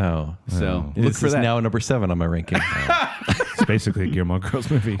 Oh. So look This for is that. now number 7 on my ranking. It's basically a Gilmore Girls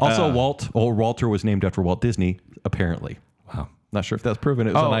movie. Also, Walter was named after Walt Disney, apparently. Wow. Not sure if that's proven.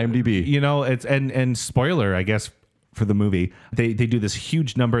 It was on IMDb. You know, it's and spoiler, I guess, for the movie. They do this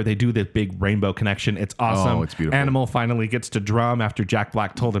huge number. They do the big rainbow connection. It's awesome. Oh, it's beautiful. Animal finally gets to drum after Jack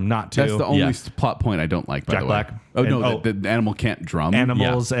Black told him not to. That's the only Yeah. plot point I don't like, by Jack the way. Black? Oh, And- no, the animal can't drum.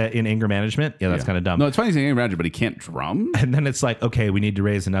 Animals in anger management. Yeah, that's Yeah. kind of dumb. No, it's funny saying Roger, but he can't drum. And then it's like, okay, we need to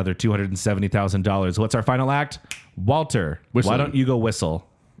raise another $270,000. What's our final act? Walter, Whistling. why don't you go whistle?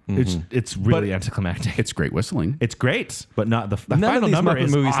 It's really anticlimactic. It's great whistling. It's great, but not the None final of these number Muppet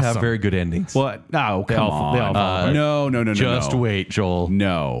is movies have awesome. very good endings. What? No, come all- on. they all fall apart. No. Just wait, Joel.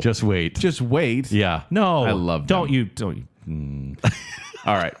 No. Just wait. Just wait. yeah. No, I love Don't them. you?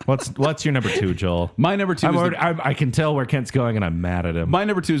 All right. What's your number 2, Joel? My number 2 I can tell where Kent's going, and I'm mad at him. my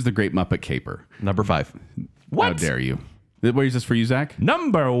number 2 is the Great Muppet Caper. Number 5. What? How dare you? Where is this for you, Zach?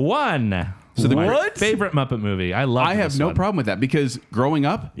 Number 1. So the My what? favorite Muppet movie. I love. I have no problem with that because growing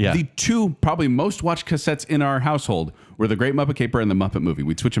up, Yeah. the two probably most watched cassettes in our household were the Great Muppet Caper and the Muppet Movie.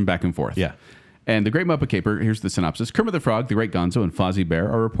 We'd switch them back and forth. Yeah. And the Great Muppet Caper, here's the synopsis. Kermit the Frog, the Great Gonzo, and Fozzie Bear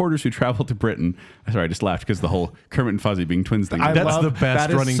are reporters who travel to Britain. Sorry, I just laughed because the whole Kermit and Fozzie being twins thing. I That's love, the best that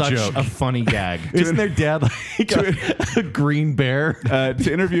is running such joke. a funny gag. Isn't their dad like a green bear?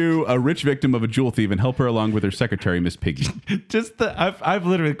 To interview a rich victim of a jewel thief and help her along with her secretary, Miss Piggy. Just I've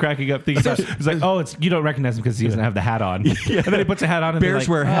literally cracking up thinking. It's like, oh, you don't recognize him because he doesn't have the hat on. And then he puts a hat on. And Bears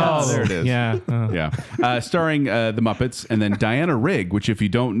they're like, wear hats. Oh, There it is. Yeah. Yeah. Starring the Muppets and then Diana Rigg, which if you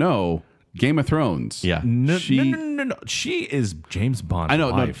don't know, Game of Thrones. Yeah. No, She- no. She is James Bond. I know,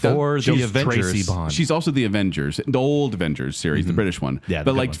 no, wife. the- Or the She's Avengers. Tracy Bond. She's also the Avengers, the old Avengers series, the British one. Yeah, the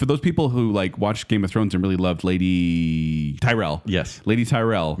but good like one. for those people who like watched Game of Thrones and really loved Lady Tyrell. Yes. Lady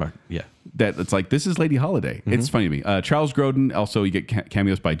Tyrell. Yeah. That it's like this is Lady Holiday. It's funny to me. Charles Grodin. Also, you get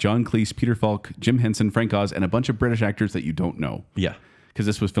cameos by John Cleese, Peter Falk, Jim Henson, Frank Oz, and a bunch of British actors that you don't know. Yeah. Because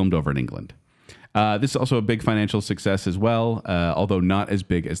this was filmed over in England. This is also a big financial success as well, although not as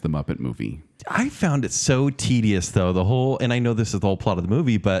big as the Muppet movie. I found it so tedious, though. The whole, and I know this is the whole plot of the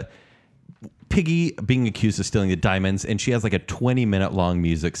movie, but Piggy being accused of stealing the diamonds, and she has like a 20-minute long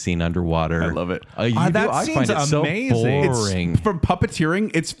music scene underwater. I love it. I that find scene's it so amazing. boring. For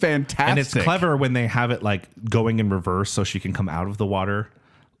puppeteering, it's fantastic. and it's clever when they have it like going in reverse so she can come out of the water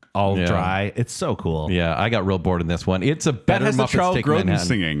all Yeah. dry. It's so cool. Yeah, I got real bored in this one. It's a that better has the Muppets Charles Take Grodin Manhattan.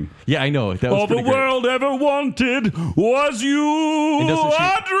 singing. Yeah, I know. That was pretty great. ever wanted was you. And doesn't she-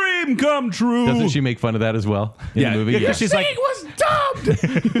 a dream come true. Doesn't she make fun of that as well in the movie? Yeah, Yeah. 'cause she's like, was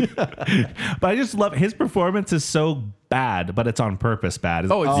dubbed. but I just love his performance is so bad, but it's on purpose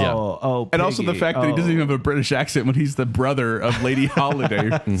bad. Oh, it's- yeah. oh, And also the Piggy. fact that he Oh. doesn't even have a British accent when he's the brother of Lady Holiday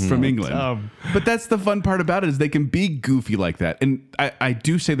from England. But that's the fun part about it is they can be goofy like that. And I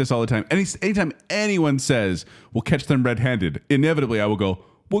do say this all the time. Anytime anyone says, we'll catch them red-handed, inevitably I will go,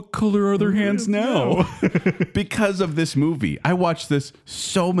 what color are their hands now? Because of this movie. I watched this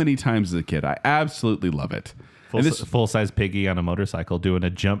so many times as a kid. I absolutely love it. And this, Full-size Piggy on a motorcycle doing a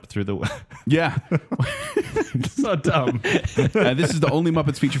jump through the... yeah. so dumb. This is the only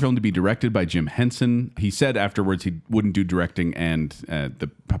Muppets feature film to be directed by Jim Henson. He said afterwards he wouldn't do directing and the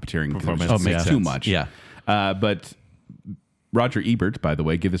puppeteering Performance. was Oh, makes too sense. much. Yeah. But Roger Ebert, by the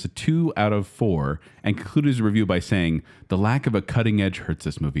way, gave this a 2 out of 4 and concluded his review by saying, the lack of a cutting edge hurts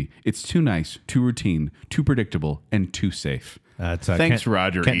this movie. It's too nice, too routine, too predictable, and too safe. Kent, Thanks,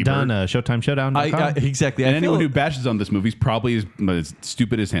 Roger Kent Ebert. Dunn, Showtime Showdown. Exactly. And I anyone feel- who bashes on this movie is probably as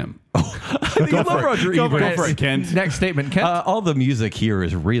stupid as him. I love Roger Go for Ebert. it. for it, Kent. Next statement, Kent. All the music here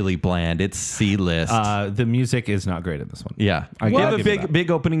is really bland. It's C-list. The music is not great in this one. yeah. I We have gotta a give it that.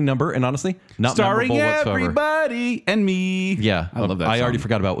 big opening number, and honestly, not Starring memorable whatsoever. everybody and me. Yeah. I love that I already song.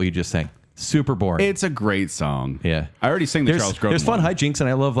 forgot about what you just sang. Super boring. It's a great song. Yeah. I already sang the There's, Charles Grodin there's fun one. hijinks, and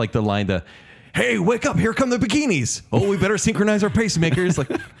I love like the line, hey, wake up, here come the bikinis. Oh, we better synchronize our pacemakers. Like,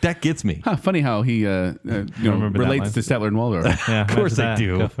 that gets me. Huh, funny how he remember that relates line? to Statler and Waldorf. Yeah, Of course imagine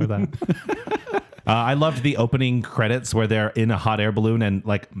I that. do. Go for that. I loved the opening credits where they're in a hot air balloon and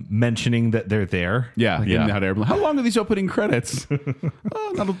like mentioning that they're there. Yeah, Yeah. in the hot air balloon. How long are these opening credits?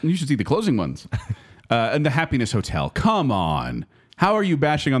 You should see the closing ones. And the Happiness Hotel. Come on. How are you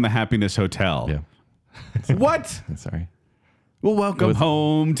bashing on the Happiness Hotel? Yeah. What? Sorry. Well, welcome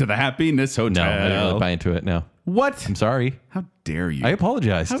home to the Happiness Hotel. No, I didn't really buy into it. No. What? I'm sorry. How dare you? I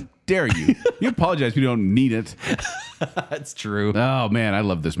apologized. How dare you? You apologize, but you don't need it. That's true. Oh man, I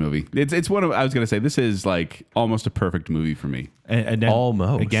love this movie. It's one of, I was gonna say, this is like almost a perfect movie for me. And then,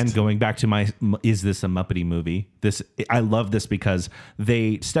 Almost. Again, going back to is this a Muppety movie? I love this because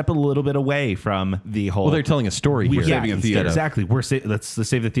they step a little bit away from the whole. Well, they're telling a story here. saving a theater. Exactly. Let's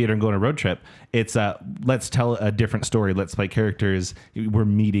save the theater and go on a road trip. It's let's tell a different story. Let's play characters. We're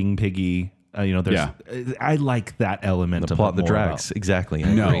meeting Piggy. I like that element The of plot, it the more drags. about- Exactly.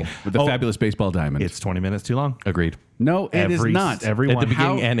 I No, agree. with the fabulous baseball diamond. It's 20 minutes too long. Agreed. No, it is not. Everyone. At the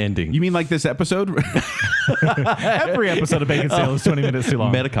beginning and ending. You mean like this episode? Every episode of Bacon Sale is 20 minutes too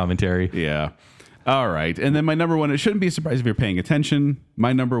long. Meta commentary. Yeah. All right. And then my number one, it shouldn't be a surprise if you're paying attention.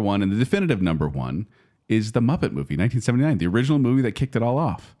 My number one, and the definitive number one, is The Muppet Movie, 1979, the original movie that kicked it all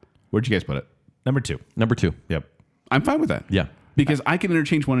off. Where'd you guys put it? Number 2. Number 2. Yep. I'm fine with that. Yeah. Because I can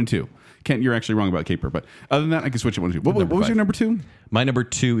interchange 1 and 2. Kent, you're actually wrong about Caper, but other than that, I can switch it 1 and 2. What was your number 2? My number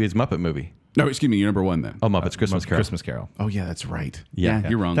 2 is Muppet Movie. No, excuse me, your number 1 then. Oh, Muppets Christmas Carol. Christmas Carol. Oh, yeah, that's right. Yeah.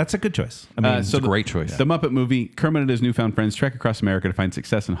 You're wrong. That's a good choice. I mean, It's a great choice. The Muppet Movie, Kermit and his newfound friends trek across America to find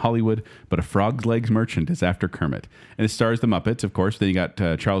success in Hollywood, but a frog's legs merchant is after Kermit. And it stars the Muppets, of course. Then you got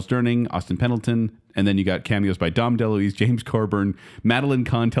Charles Durning, Austin Pendleton, and then you got cameos by Dom DeLuise, James Coburn, Madeline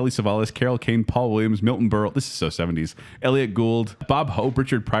Kahn, Telly Savalas, Carol Kane, Paul Williams, Milton Berle. This is so 70s. Elliot Gould, Bob Hope,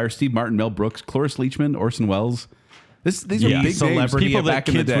 Richard Pryor, Steve Martin, Mel Brooks, Cloris Leachman, Orson Welles. These are big celebrity People names that back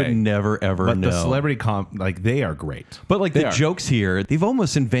in the kids day. would never, ever but know. the celebrity they are great. But like They the are. jokes here, they've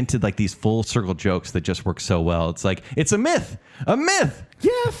almost invented like these full circle jokes that just work so well. It's like, it's a myth. A myth.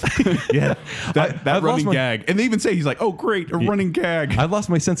 Yes. Yeah. That I've running lost my- gag. And they even say, he's like, oh, great, a running gag. I've lost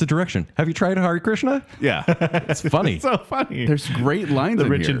my sense of direction. Have you tried Hare Krishna? Yeah. It's funny. So funny. There's great lines the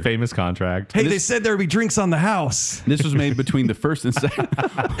in rich here. and famous contract. Hey, they said there would be drinks on the house. This was made between the first and second.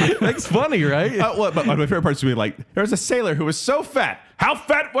 That's funny, right? But my favorite part is to be like, there was a sailor who was so fat. How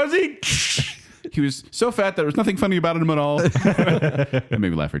fat was he? He was so fat that there was nothing funny about him at all. That made me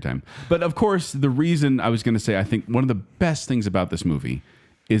laugh every time. But of course, the reason I was going to say, I think one of the best things about this movie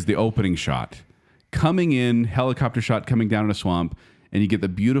is the opening shot. Coming in, helicopter shot coming down in a swamp, and you get the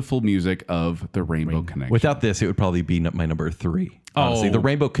beautiful music of the Rainbow Connection. Without this, it would probably be my number 3. Honestly, Oh. the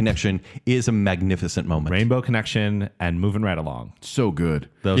Rainbow Connection is a magnificent moment. Rainbow Connection and Moving Right Along. So good.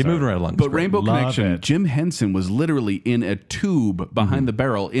 Those You're are- moving right along. But It's great. Rainbow Love Connection, it. Jim Henson was literally in a tube behind the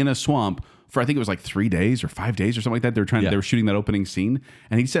barrel in a swamp for I think it was like 3 days or 5 days or something like that. They were shooting that opening scene,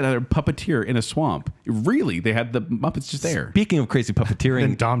 and he said they're a puppeteer in a swamp. Really, they had the Muppets just there. Speaking of crazy puppeteering,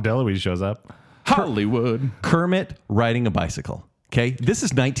 And Dom DeLuise shows up. Hollywood. Kermit riding a bicycle. Okay, this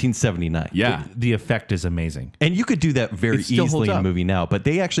is 1979. Yeah. The effect is amazing. And you could do that very It still easily holds in a up. movie now, but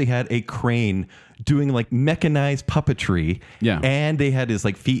they actually had a crane doing like mechanized puppetry. Yeah. And they had his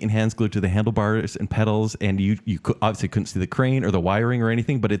like feet and hands glued to the handlebars and pedals, and you obviously couldn't see the crane or the wiring or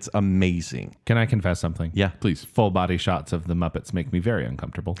anything, but it's amazing. Can I confess something? Yeah. Please. Full body shots of the Muppets make me very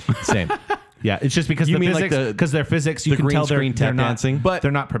uncomfortable. Same. Yeah, it's just because You the mean like physics, the- because their physics, you the can green tell they're, screen they're tap not, dancing? but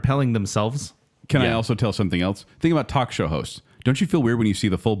they're not propelling themselves. Can I Yeah. also tell something else? Think about talk show hosts. Don't you feel weird when you see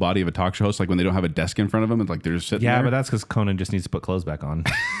the full body of a talk show host, like when they don't have a desk in front of them, and like they're just sitting Yeah, there? but that's because Conan just needs to put clothes back on.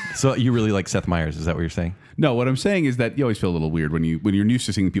 So you really like Seth Meyers? Is that what you're saying? No, what I'm saying is that you always feel a little weird when you're used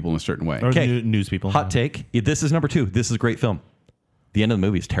to seeing people in a certain way. Or Okay. news people. Hot take. This is number 2. This is a great film. The end of the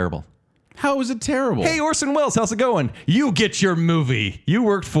movie is terrible. How is it terrible? Hey, Orson Welles, how's it going? You get your movie. You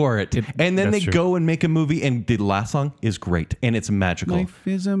worked for it. And then they that's true. go and make a movie, and the last song is great, and it's magical. Life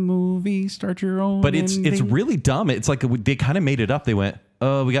is a movie. Start your own. But it's ending. really dumb. It's like they kind of made it up. They went,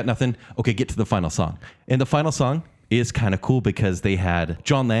 oh, we got nothing. Okay, get to the final song. And the final song is kind of cool because they had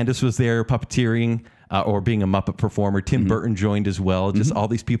John Landis was there puppeteering or being a Muppet performer. Tim Burton joined as well. Just all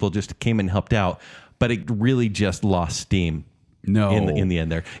these people just came and helped out. But it really just lost steam. No. In the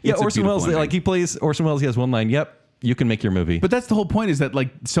end there. Yeah, It's a Orson Welles, beautiful like he plays Orson Welles, he has one line, yep, you can make your movie. But that's the whole point, is that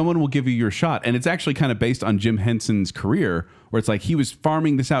like someone will give you your shot, and it's actually kind of based on Jim Henson's career, where it's like he was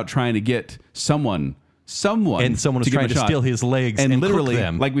farming this out, trying to get someone, And someone was give him trying a to shot. steal his legs and cook literally,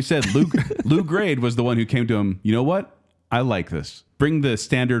 them. like we said, Lou Grade was the one who came to him. You know what? I like this. Bring the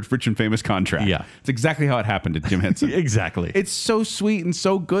standard rich and famous contract. Yeah. It's exactly how it happened to Jim Henson. Exactly. It's so sweet and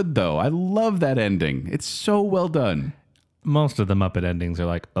so good, though. I love that ending. It's so well done. Most of the Muppet endings are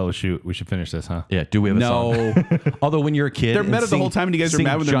like, oh shoot, we should finish this, huh? Yeah, do we have a No. song? Although when you're a kid, They're and meta the whole time, and you guys are sing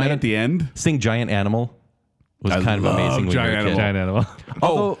mad when they're mad at the end. Sing Giant Animal. was kind of amazing when you were a kid. Giant animal.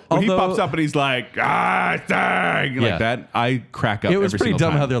 When he although- pops up and he's like, dang, Yeah. like that, I crack up. It was every pretty single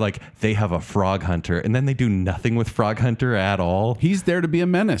dumb time. how they're like, they have a frog hunter, and then they do nothing with Frog Hunter at all. He's there to be a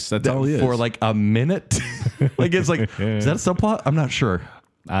menace. That's all he is. For like a minute. Like, it's like, is that a subplot? I'm not sure.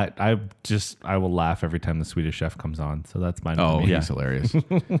 I will laugh every time the Swedish Chef comes on. So that's mine. Oh, for me. he's hilarious.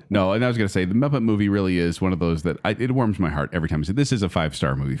 No, and I was going to say, the Muppet movie really is one of those that it warms my heart every time I see it. This is a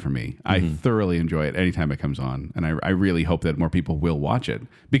 5-star movie for me. I thoroughly enjoy it anytime it comes on. And I really hope that more people will watch it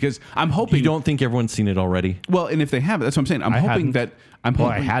because I'm hoping. You don't think everyone's seen it already? Well, and if they haven't, that's what I'm saying. I'm I hoping hadn't. that. Well,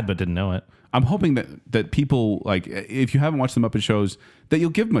 I had, but didn't know it. I'm hoping that people, like, if you haven't watched the Muppet shows, that you'll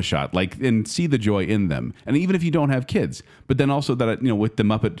give them a shot, like, and see the joy in them. And even if you don't have kids, but then also that, with the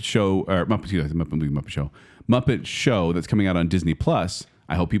Muppet show, or Muppet show that's coming out on Disney Plus,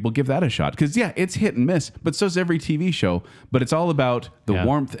 I hope people give that a shot. Because, yeah, it's hit and miss, but so's every TV show. But it's all about the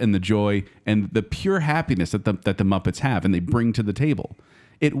warmth and the joy and the pure happiness that the Muppets have and they bring to the table.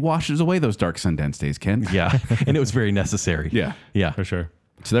 It washes away those dark Sundance days, Ken. Yeah. And it was very necessary. Yeah. Yeah. For sure.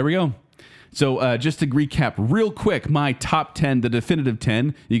 So there we go. So just to recap real quick, my top 10, the definitive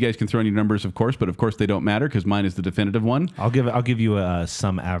 10. You guys can throw in your numbers, of course, but of course they don't matter because mine is the definitive one. I'll give you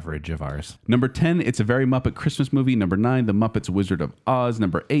some average of ours. Number 10, It's a Very Muppet Christmas Movie. Number 9, The Muppets Wizard of Oz.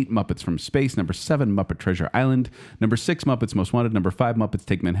 Number 8, Muppets from Space. Number 7, Muppet Treasure Island. Number 6, Muppets Most Wanted. Number 5, Muppets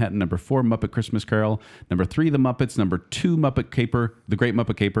Take Manhattan. Number 4, Muppet Christmas Carol. Number 3, The Muppets. Number 2, Muppet Caper, The Great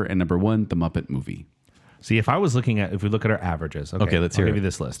Muppet Caper. And number 1, The Muppet Movie. See, if we look at our averages, Okay, let's I'll hear give it. you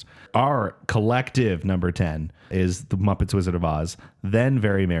this list. Our collective number 10 is The Muppets Wizard of Oz, then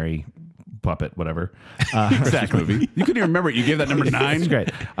Very Merry Puppet, whatever. Exactly. Movie. You couldn't even remember it. You gave that number 9. It's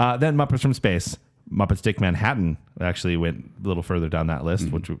great. Then Muppets from Space. Muppets Take Manhattan actually went a little further down that list,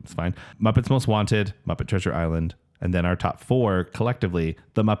 which was fine. Muppets Most Wanted, Muppet Treasure Island, and then our top 4 collectively,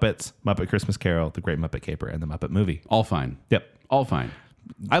 The Muppets, Muppet Christmas Carol, The Great Muppet Caper, and The Muppet Movie. All fine. Yep. All fine.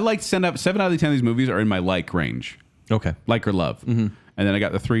 I like 7 out of the 10 of these movies are in my like range. Okay. Like or love. And then I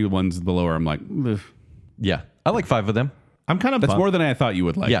got the 3 ones below where I'm like, ugh. Yeah. I like 5 of them. I'm kind of That's bummed. more than I thought you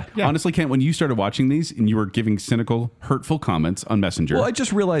would like. Yeah. Honestly, Kent, when you started watching these and you were giving cynical, hurtful comments on Messenger. Well, I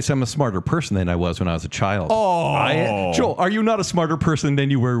just realized I'm a smarter person than I was when I was a child. Oh. Joel, are you not a smarter person than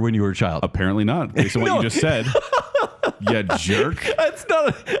you were when you were a child? Apparently not, based on what No. you just said. You jerk. That's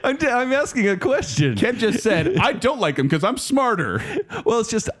not. I'm asking a question. Kent just said, I don't like him because I'm smarter. Well, it's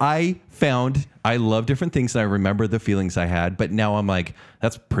just I love different things and I remember the feelings I had, but now I'm like,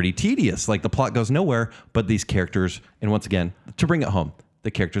 that's pretty tedious. Like the plot goes nowhere, but these characters, and once again, to bring it home,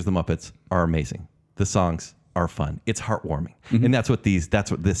 the characters, the Muppets, are amazing. The songs are fun. It's heartwarming, and that's what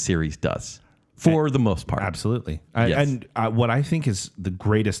this series does for the most part. Absolutely. Yes. And what I think is the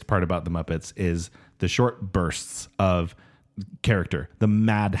greatest part about the Muppets is the short bursts of character, the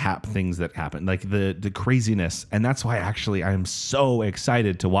mad hap things that happen, like the craziness. And that's why actually I'm so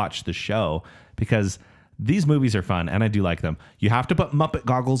excited to watch the show because these movies are fun and I do like them. You have to put Muppet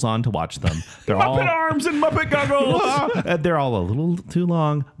goggles on to watch them. They're all Muppet arms and Muppet goggles. they're all a little too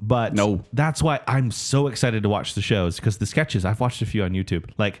long, but No. that's why I'm so excited to watch the shows because the sketches, I've watched a few on YouTube.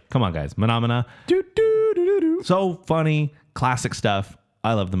 Like, come on, guys. Phenomena. So funny, classic stuff.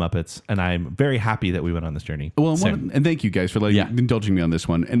 I love the Muppets, and I'm very happy that we went on this journey. Well, and thank you guys for Yeah. indulging me on this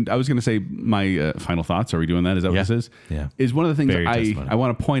one. And I was going to say my final thoughts. Are we doing that? Is that what Yeah. this is? Yeah. Is one of the things Very I testimony.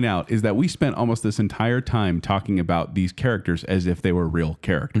 want to point out is that we spent almost this entire time talking about these characters as if they were real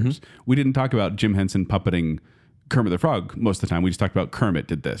characters. We didn't talk about Jim Henson puppeting Kermit the Frog most of the time. We just talked about Kermit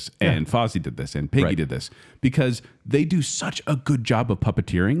did this and Fozzie did this and Piggy Right. did this because they do such a good job of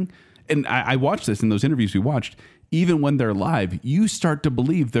puppeteering. And I watched this in those interviews we watched. Even when they're live, you start to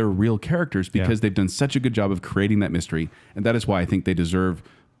believe they're real characters because they've done such a good job of creating that mystery. And that is why I think they deserve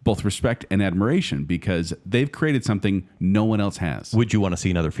both respect and admiration because they've created something no one else has. Would you want to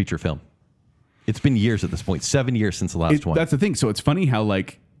see another feature film? It's been years at this point, 7 years since the last one. That's the thing. So it's funny how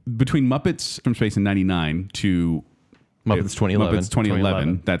like between Muppets from Space in 99 to Muppets 2011. Muppets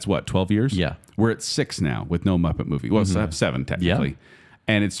 2011, that's what, 12 years? Yeah. We're at 6 now with no Muppet movie. Well, 7 technically. Yeah.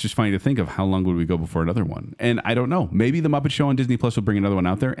 And it's just funny to think of how long would we go before another one. And I don't know. Maybe the Muppet Show on Disney Plus will bring another one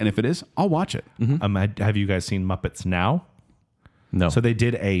out there. And if it is, I'll watch it. Have you guys seen Muppets Now? No. So they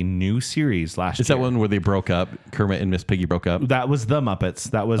did a new series last year. Is that one where they broke up? Kermit and Miss Piggy broke up? That was the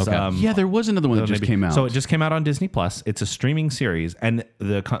Muppets. That was Okay. Yeah, there was another one that just came out. So it just came out on Disney Plus. It's a streaming series, and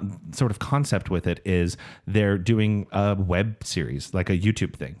the sort of concept with it is they're doing a web series, like a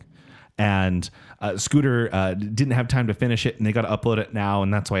YouTube thing. And Scooter didn't have time to finish it, and they got to upload it now,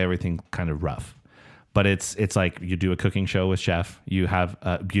 and that's why everything kind of rough. But it's like you do a cooking show with Chef. You have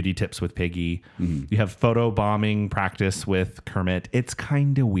beauty tips with Piggy. You have photo bombing practice with Kermit. It's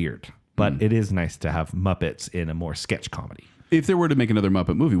kind of weird. but it is nice to have Muppets in a more sketch comedy. If there were to make another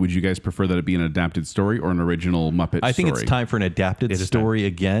Muppet movie, would you guys prefer that it be an adapted story or an original Muppet story? I think it's time for an adapted story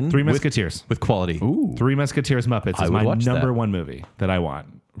again. Three Musketeers. With quality. Ooh. Three Musketeers Muppets I is would my watch number that. one movie that I want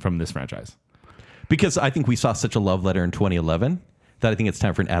from this franchise. Because I think we saw such a love letter in 2011 that I think it's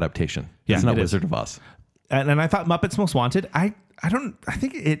time for an adaptation. Yeah, it's not it is. Wizard of Oz. And I thought Muppets Most Wanted, I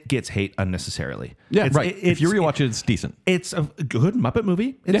think it gets hate unnecessarily. Yeah, Right. If you rewatch it, it's decent. It's a good Muppet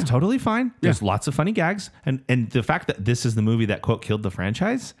movie. It's totally fine. There's lots of funny gags. And the fact that this is the movie that, quote, killed the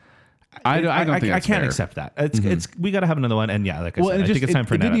franchise, I don't think I that's can't fair. accept that. It's we got to have another one. And yeah, like I said, I think it's time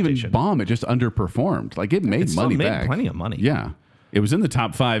for an didn't adaptation. even bomb. It just underperformed. Like it made It still money made back. plenty of money. Yeah. It was in the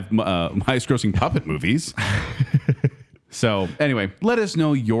top 5 highest grossing puppet movies. So anyway, let us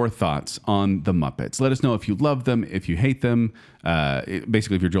know your thoughts on the Muppets. Let us know if you love them, if you hate them,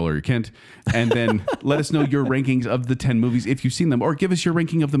 basically if you're Joel or you're Kent. And then let us know your rankings of the 10 movies if you've seen them, or give us your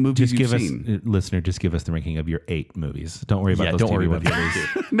ranking of the movies you've seen. Listener, just give us the ranking of your 8 movies. Don't worry about those. don't worry TV about the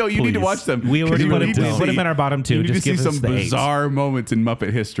others. No, you need to Please. watch them. We already You put need to them see- in our bottom 2. You need Just to see give us some the 8. bizarre moments in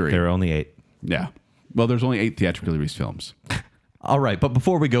Muppet history. There are only 8. Yeah. Well, there's only 8 theatrically released films. All right, but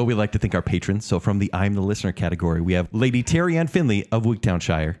before we go, we'd like to thank our patrons. So from the I'm the Listener category, we have Lady Terry Ann Finley of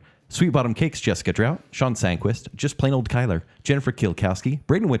Wigtownshire, Sweet Bottom Cakes Jessica Drought, Sean Sandquist, Just Plain Old Kyler, Jennifer Kilkowski,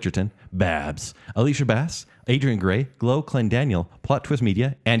 Braden Winterton, Babs, Alicia Bass, Adrian Gray, Glow Clendaniel, Plot Twist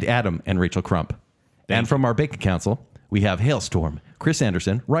Media, and Adam and Rachel Crump. And from our Bacon Council, we have Hailstorm, Chris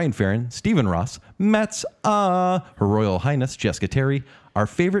Anderson, Ryan Farron, Stephen Ross, Matt's Her Royal Highness Jessica Terry, our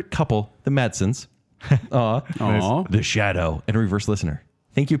favorite couple, the Madsons, Aw. The Shadow, and Reverse Listener.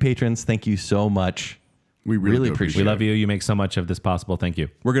 Thank you, patrons. Thank you so much. We really do appreciate We it. love you. You make so much of this possible. Thank you.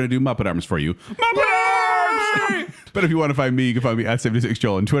 We're going to do Muppet Arms for you. Muppet Arms! But if you want to find me, you can find me at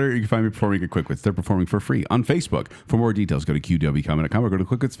 76Joel on Twitter. You can find me performing at QuickWits. They're performing for free on Facebook. For more details, go to qwcomedy.com or go to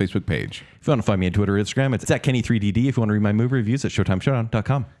QuickWits Facebook page. If you want to find me on Twitter or Instagram, it's at Kenny3DD. If you want to read my movie reviews, at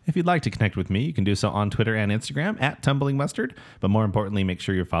ShowtimeShowdown.com. If you'd like to connect with me, you can do so on Twitter and Instagram at Tumbling Mustard. But more importantly, make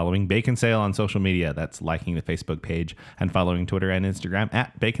sure you're following Bacon Sale on social media. That's liking the Facebook page and following Twitter and Instagram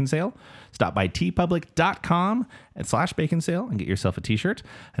at Bacon Sale. Stop by tpublic.com/Bacon Sale and get yourself a t-shirt.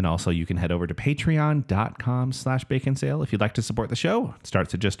 And also you can head over to patreon.com/Bacon Sale if you'd like to support the show. It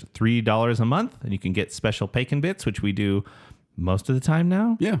starts at just $3 a month and you can get special bacon bits, which we do most of the time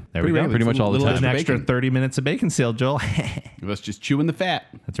now. Yeah. There we go. Pretty much all the There's time. an extra Bacon. 30 minutes of Bacon Sale, Joel. Of us just chewing the fat.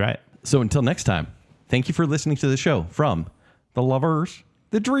 That's right. So until next time, thank you for listening to the show from the lovers,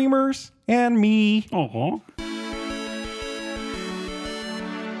 the dreamers, and me. Aww.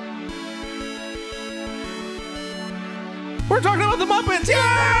 We're talking about the Muppets.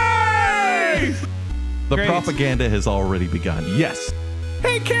 Yay! The Great. propaganda has already begun. Yes.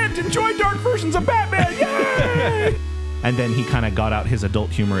 Hey, Kent, enjoy dark versions of Batman. Yay! And then he kind of got out his adult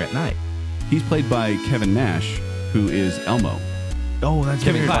humor at night. He's played by Kevin Nash, who is Elmo. Oh, that's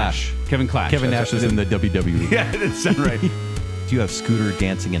Kevin weird. Clash. Kevin Clash. Kevin That's Nash is in the WWE. Yeah, that's right. You have Scooter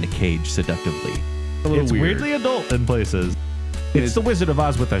dancing in a cage seductively. It's weird. weirdly adult in places. It's the Wizard of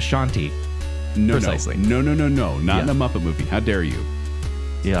Oz with Ashanti. No, Precisely. No. Not Yeah. in a Muppet movie. How dare you?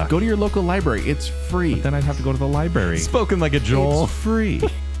 Yeah. Go to your local library. It's free. Then I'd have to go to the library. Spoken like a Joel. It's free.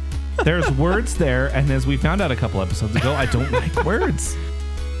 There's words there, and as we found out a couple episodes ago, I don't like words.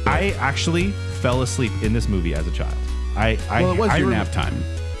 I actually fell asleep in this movie as a child. Well, it was your nap time.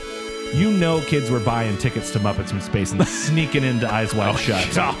 You know, kids were buying tickets to Muppets from Space and sneaking into Eyes Wide Shut.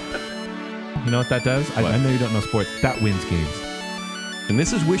 You know what that does? I know you don't know sports. That wins games. And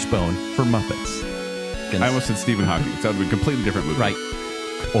this is Wishbone for Muppets. I almost said Stephen Hawking. That would be a completely different movie. Right.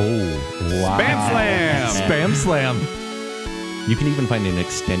 Oh, wow. Spam Slam! Spam Slam. You can even find an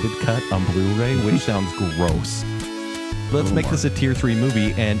extended cut on Blu-ray, which sounds gross. Let's make this a tier 3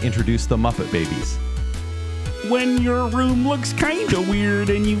 movie and introduce the Muppet Babies. When your room looks kind of weird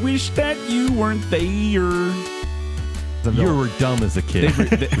and you wish that you weren't there. You were dumb as a kid,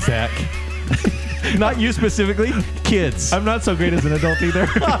 Zach. Not you specifically, kids. I'm not so great as an adult either.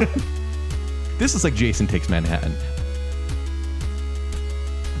 This is like Jason Takes Manhattan.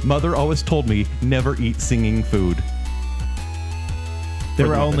 Mother always told me never eat singing food. There For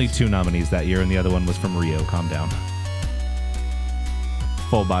were the only Muppets. 2 nominees that year, and the other one was from Rio. Calm down.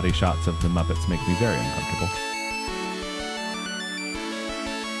 Full body shots of the Muppets make me very uncomfortable.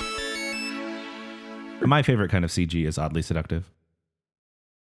 My favorite kind of CG is oddly seductive.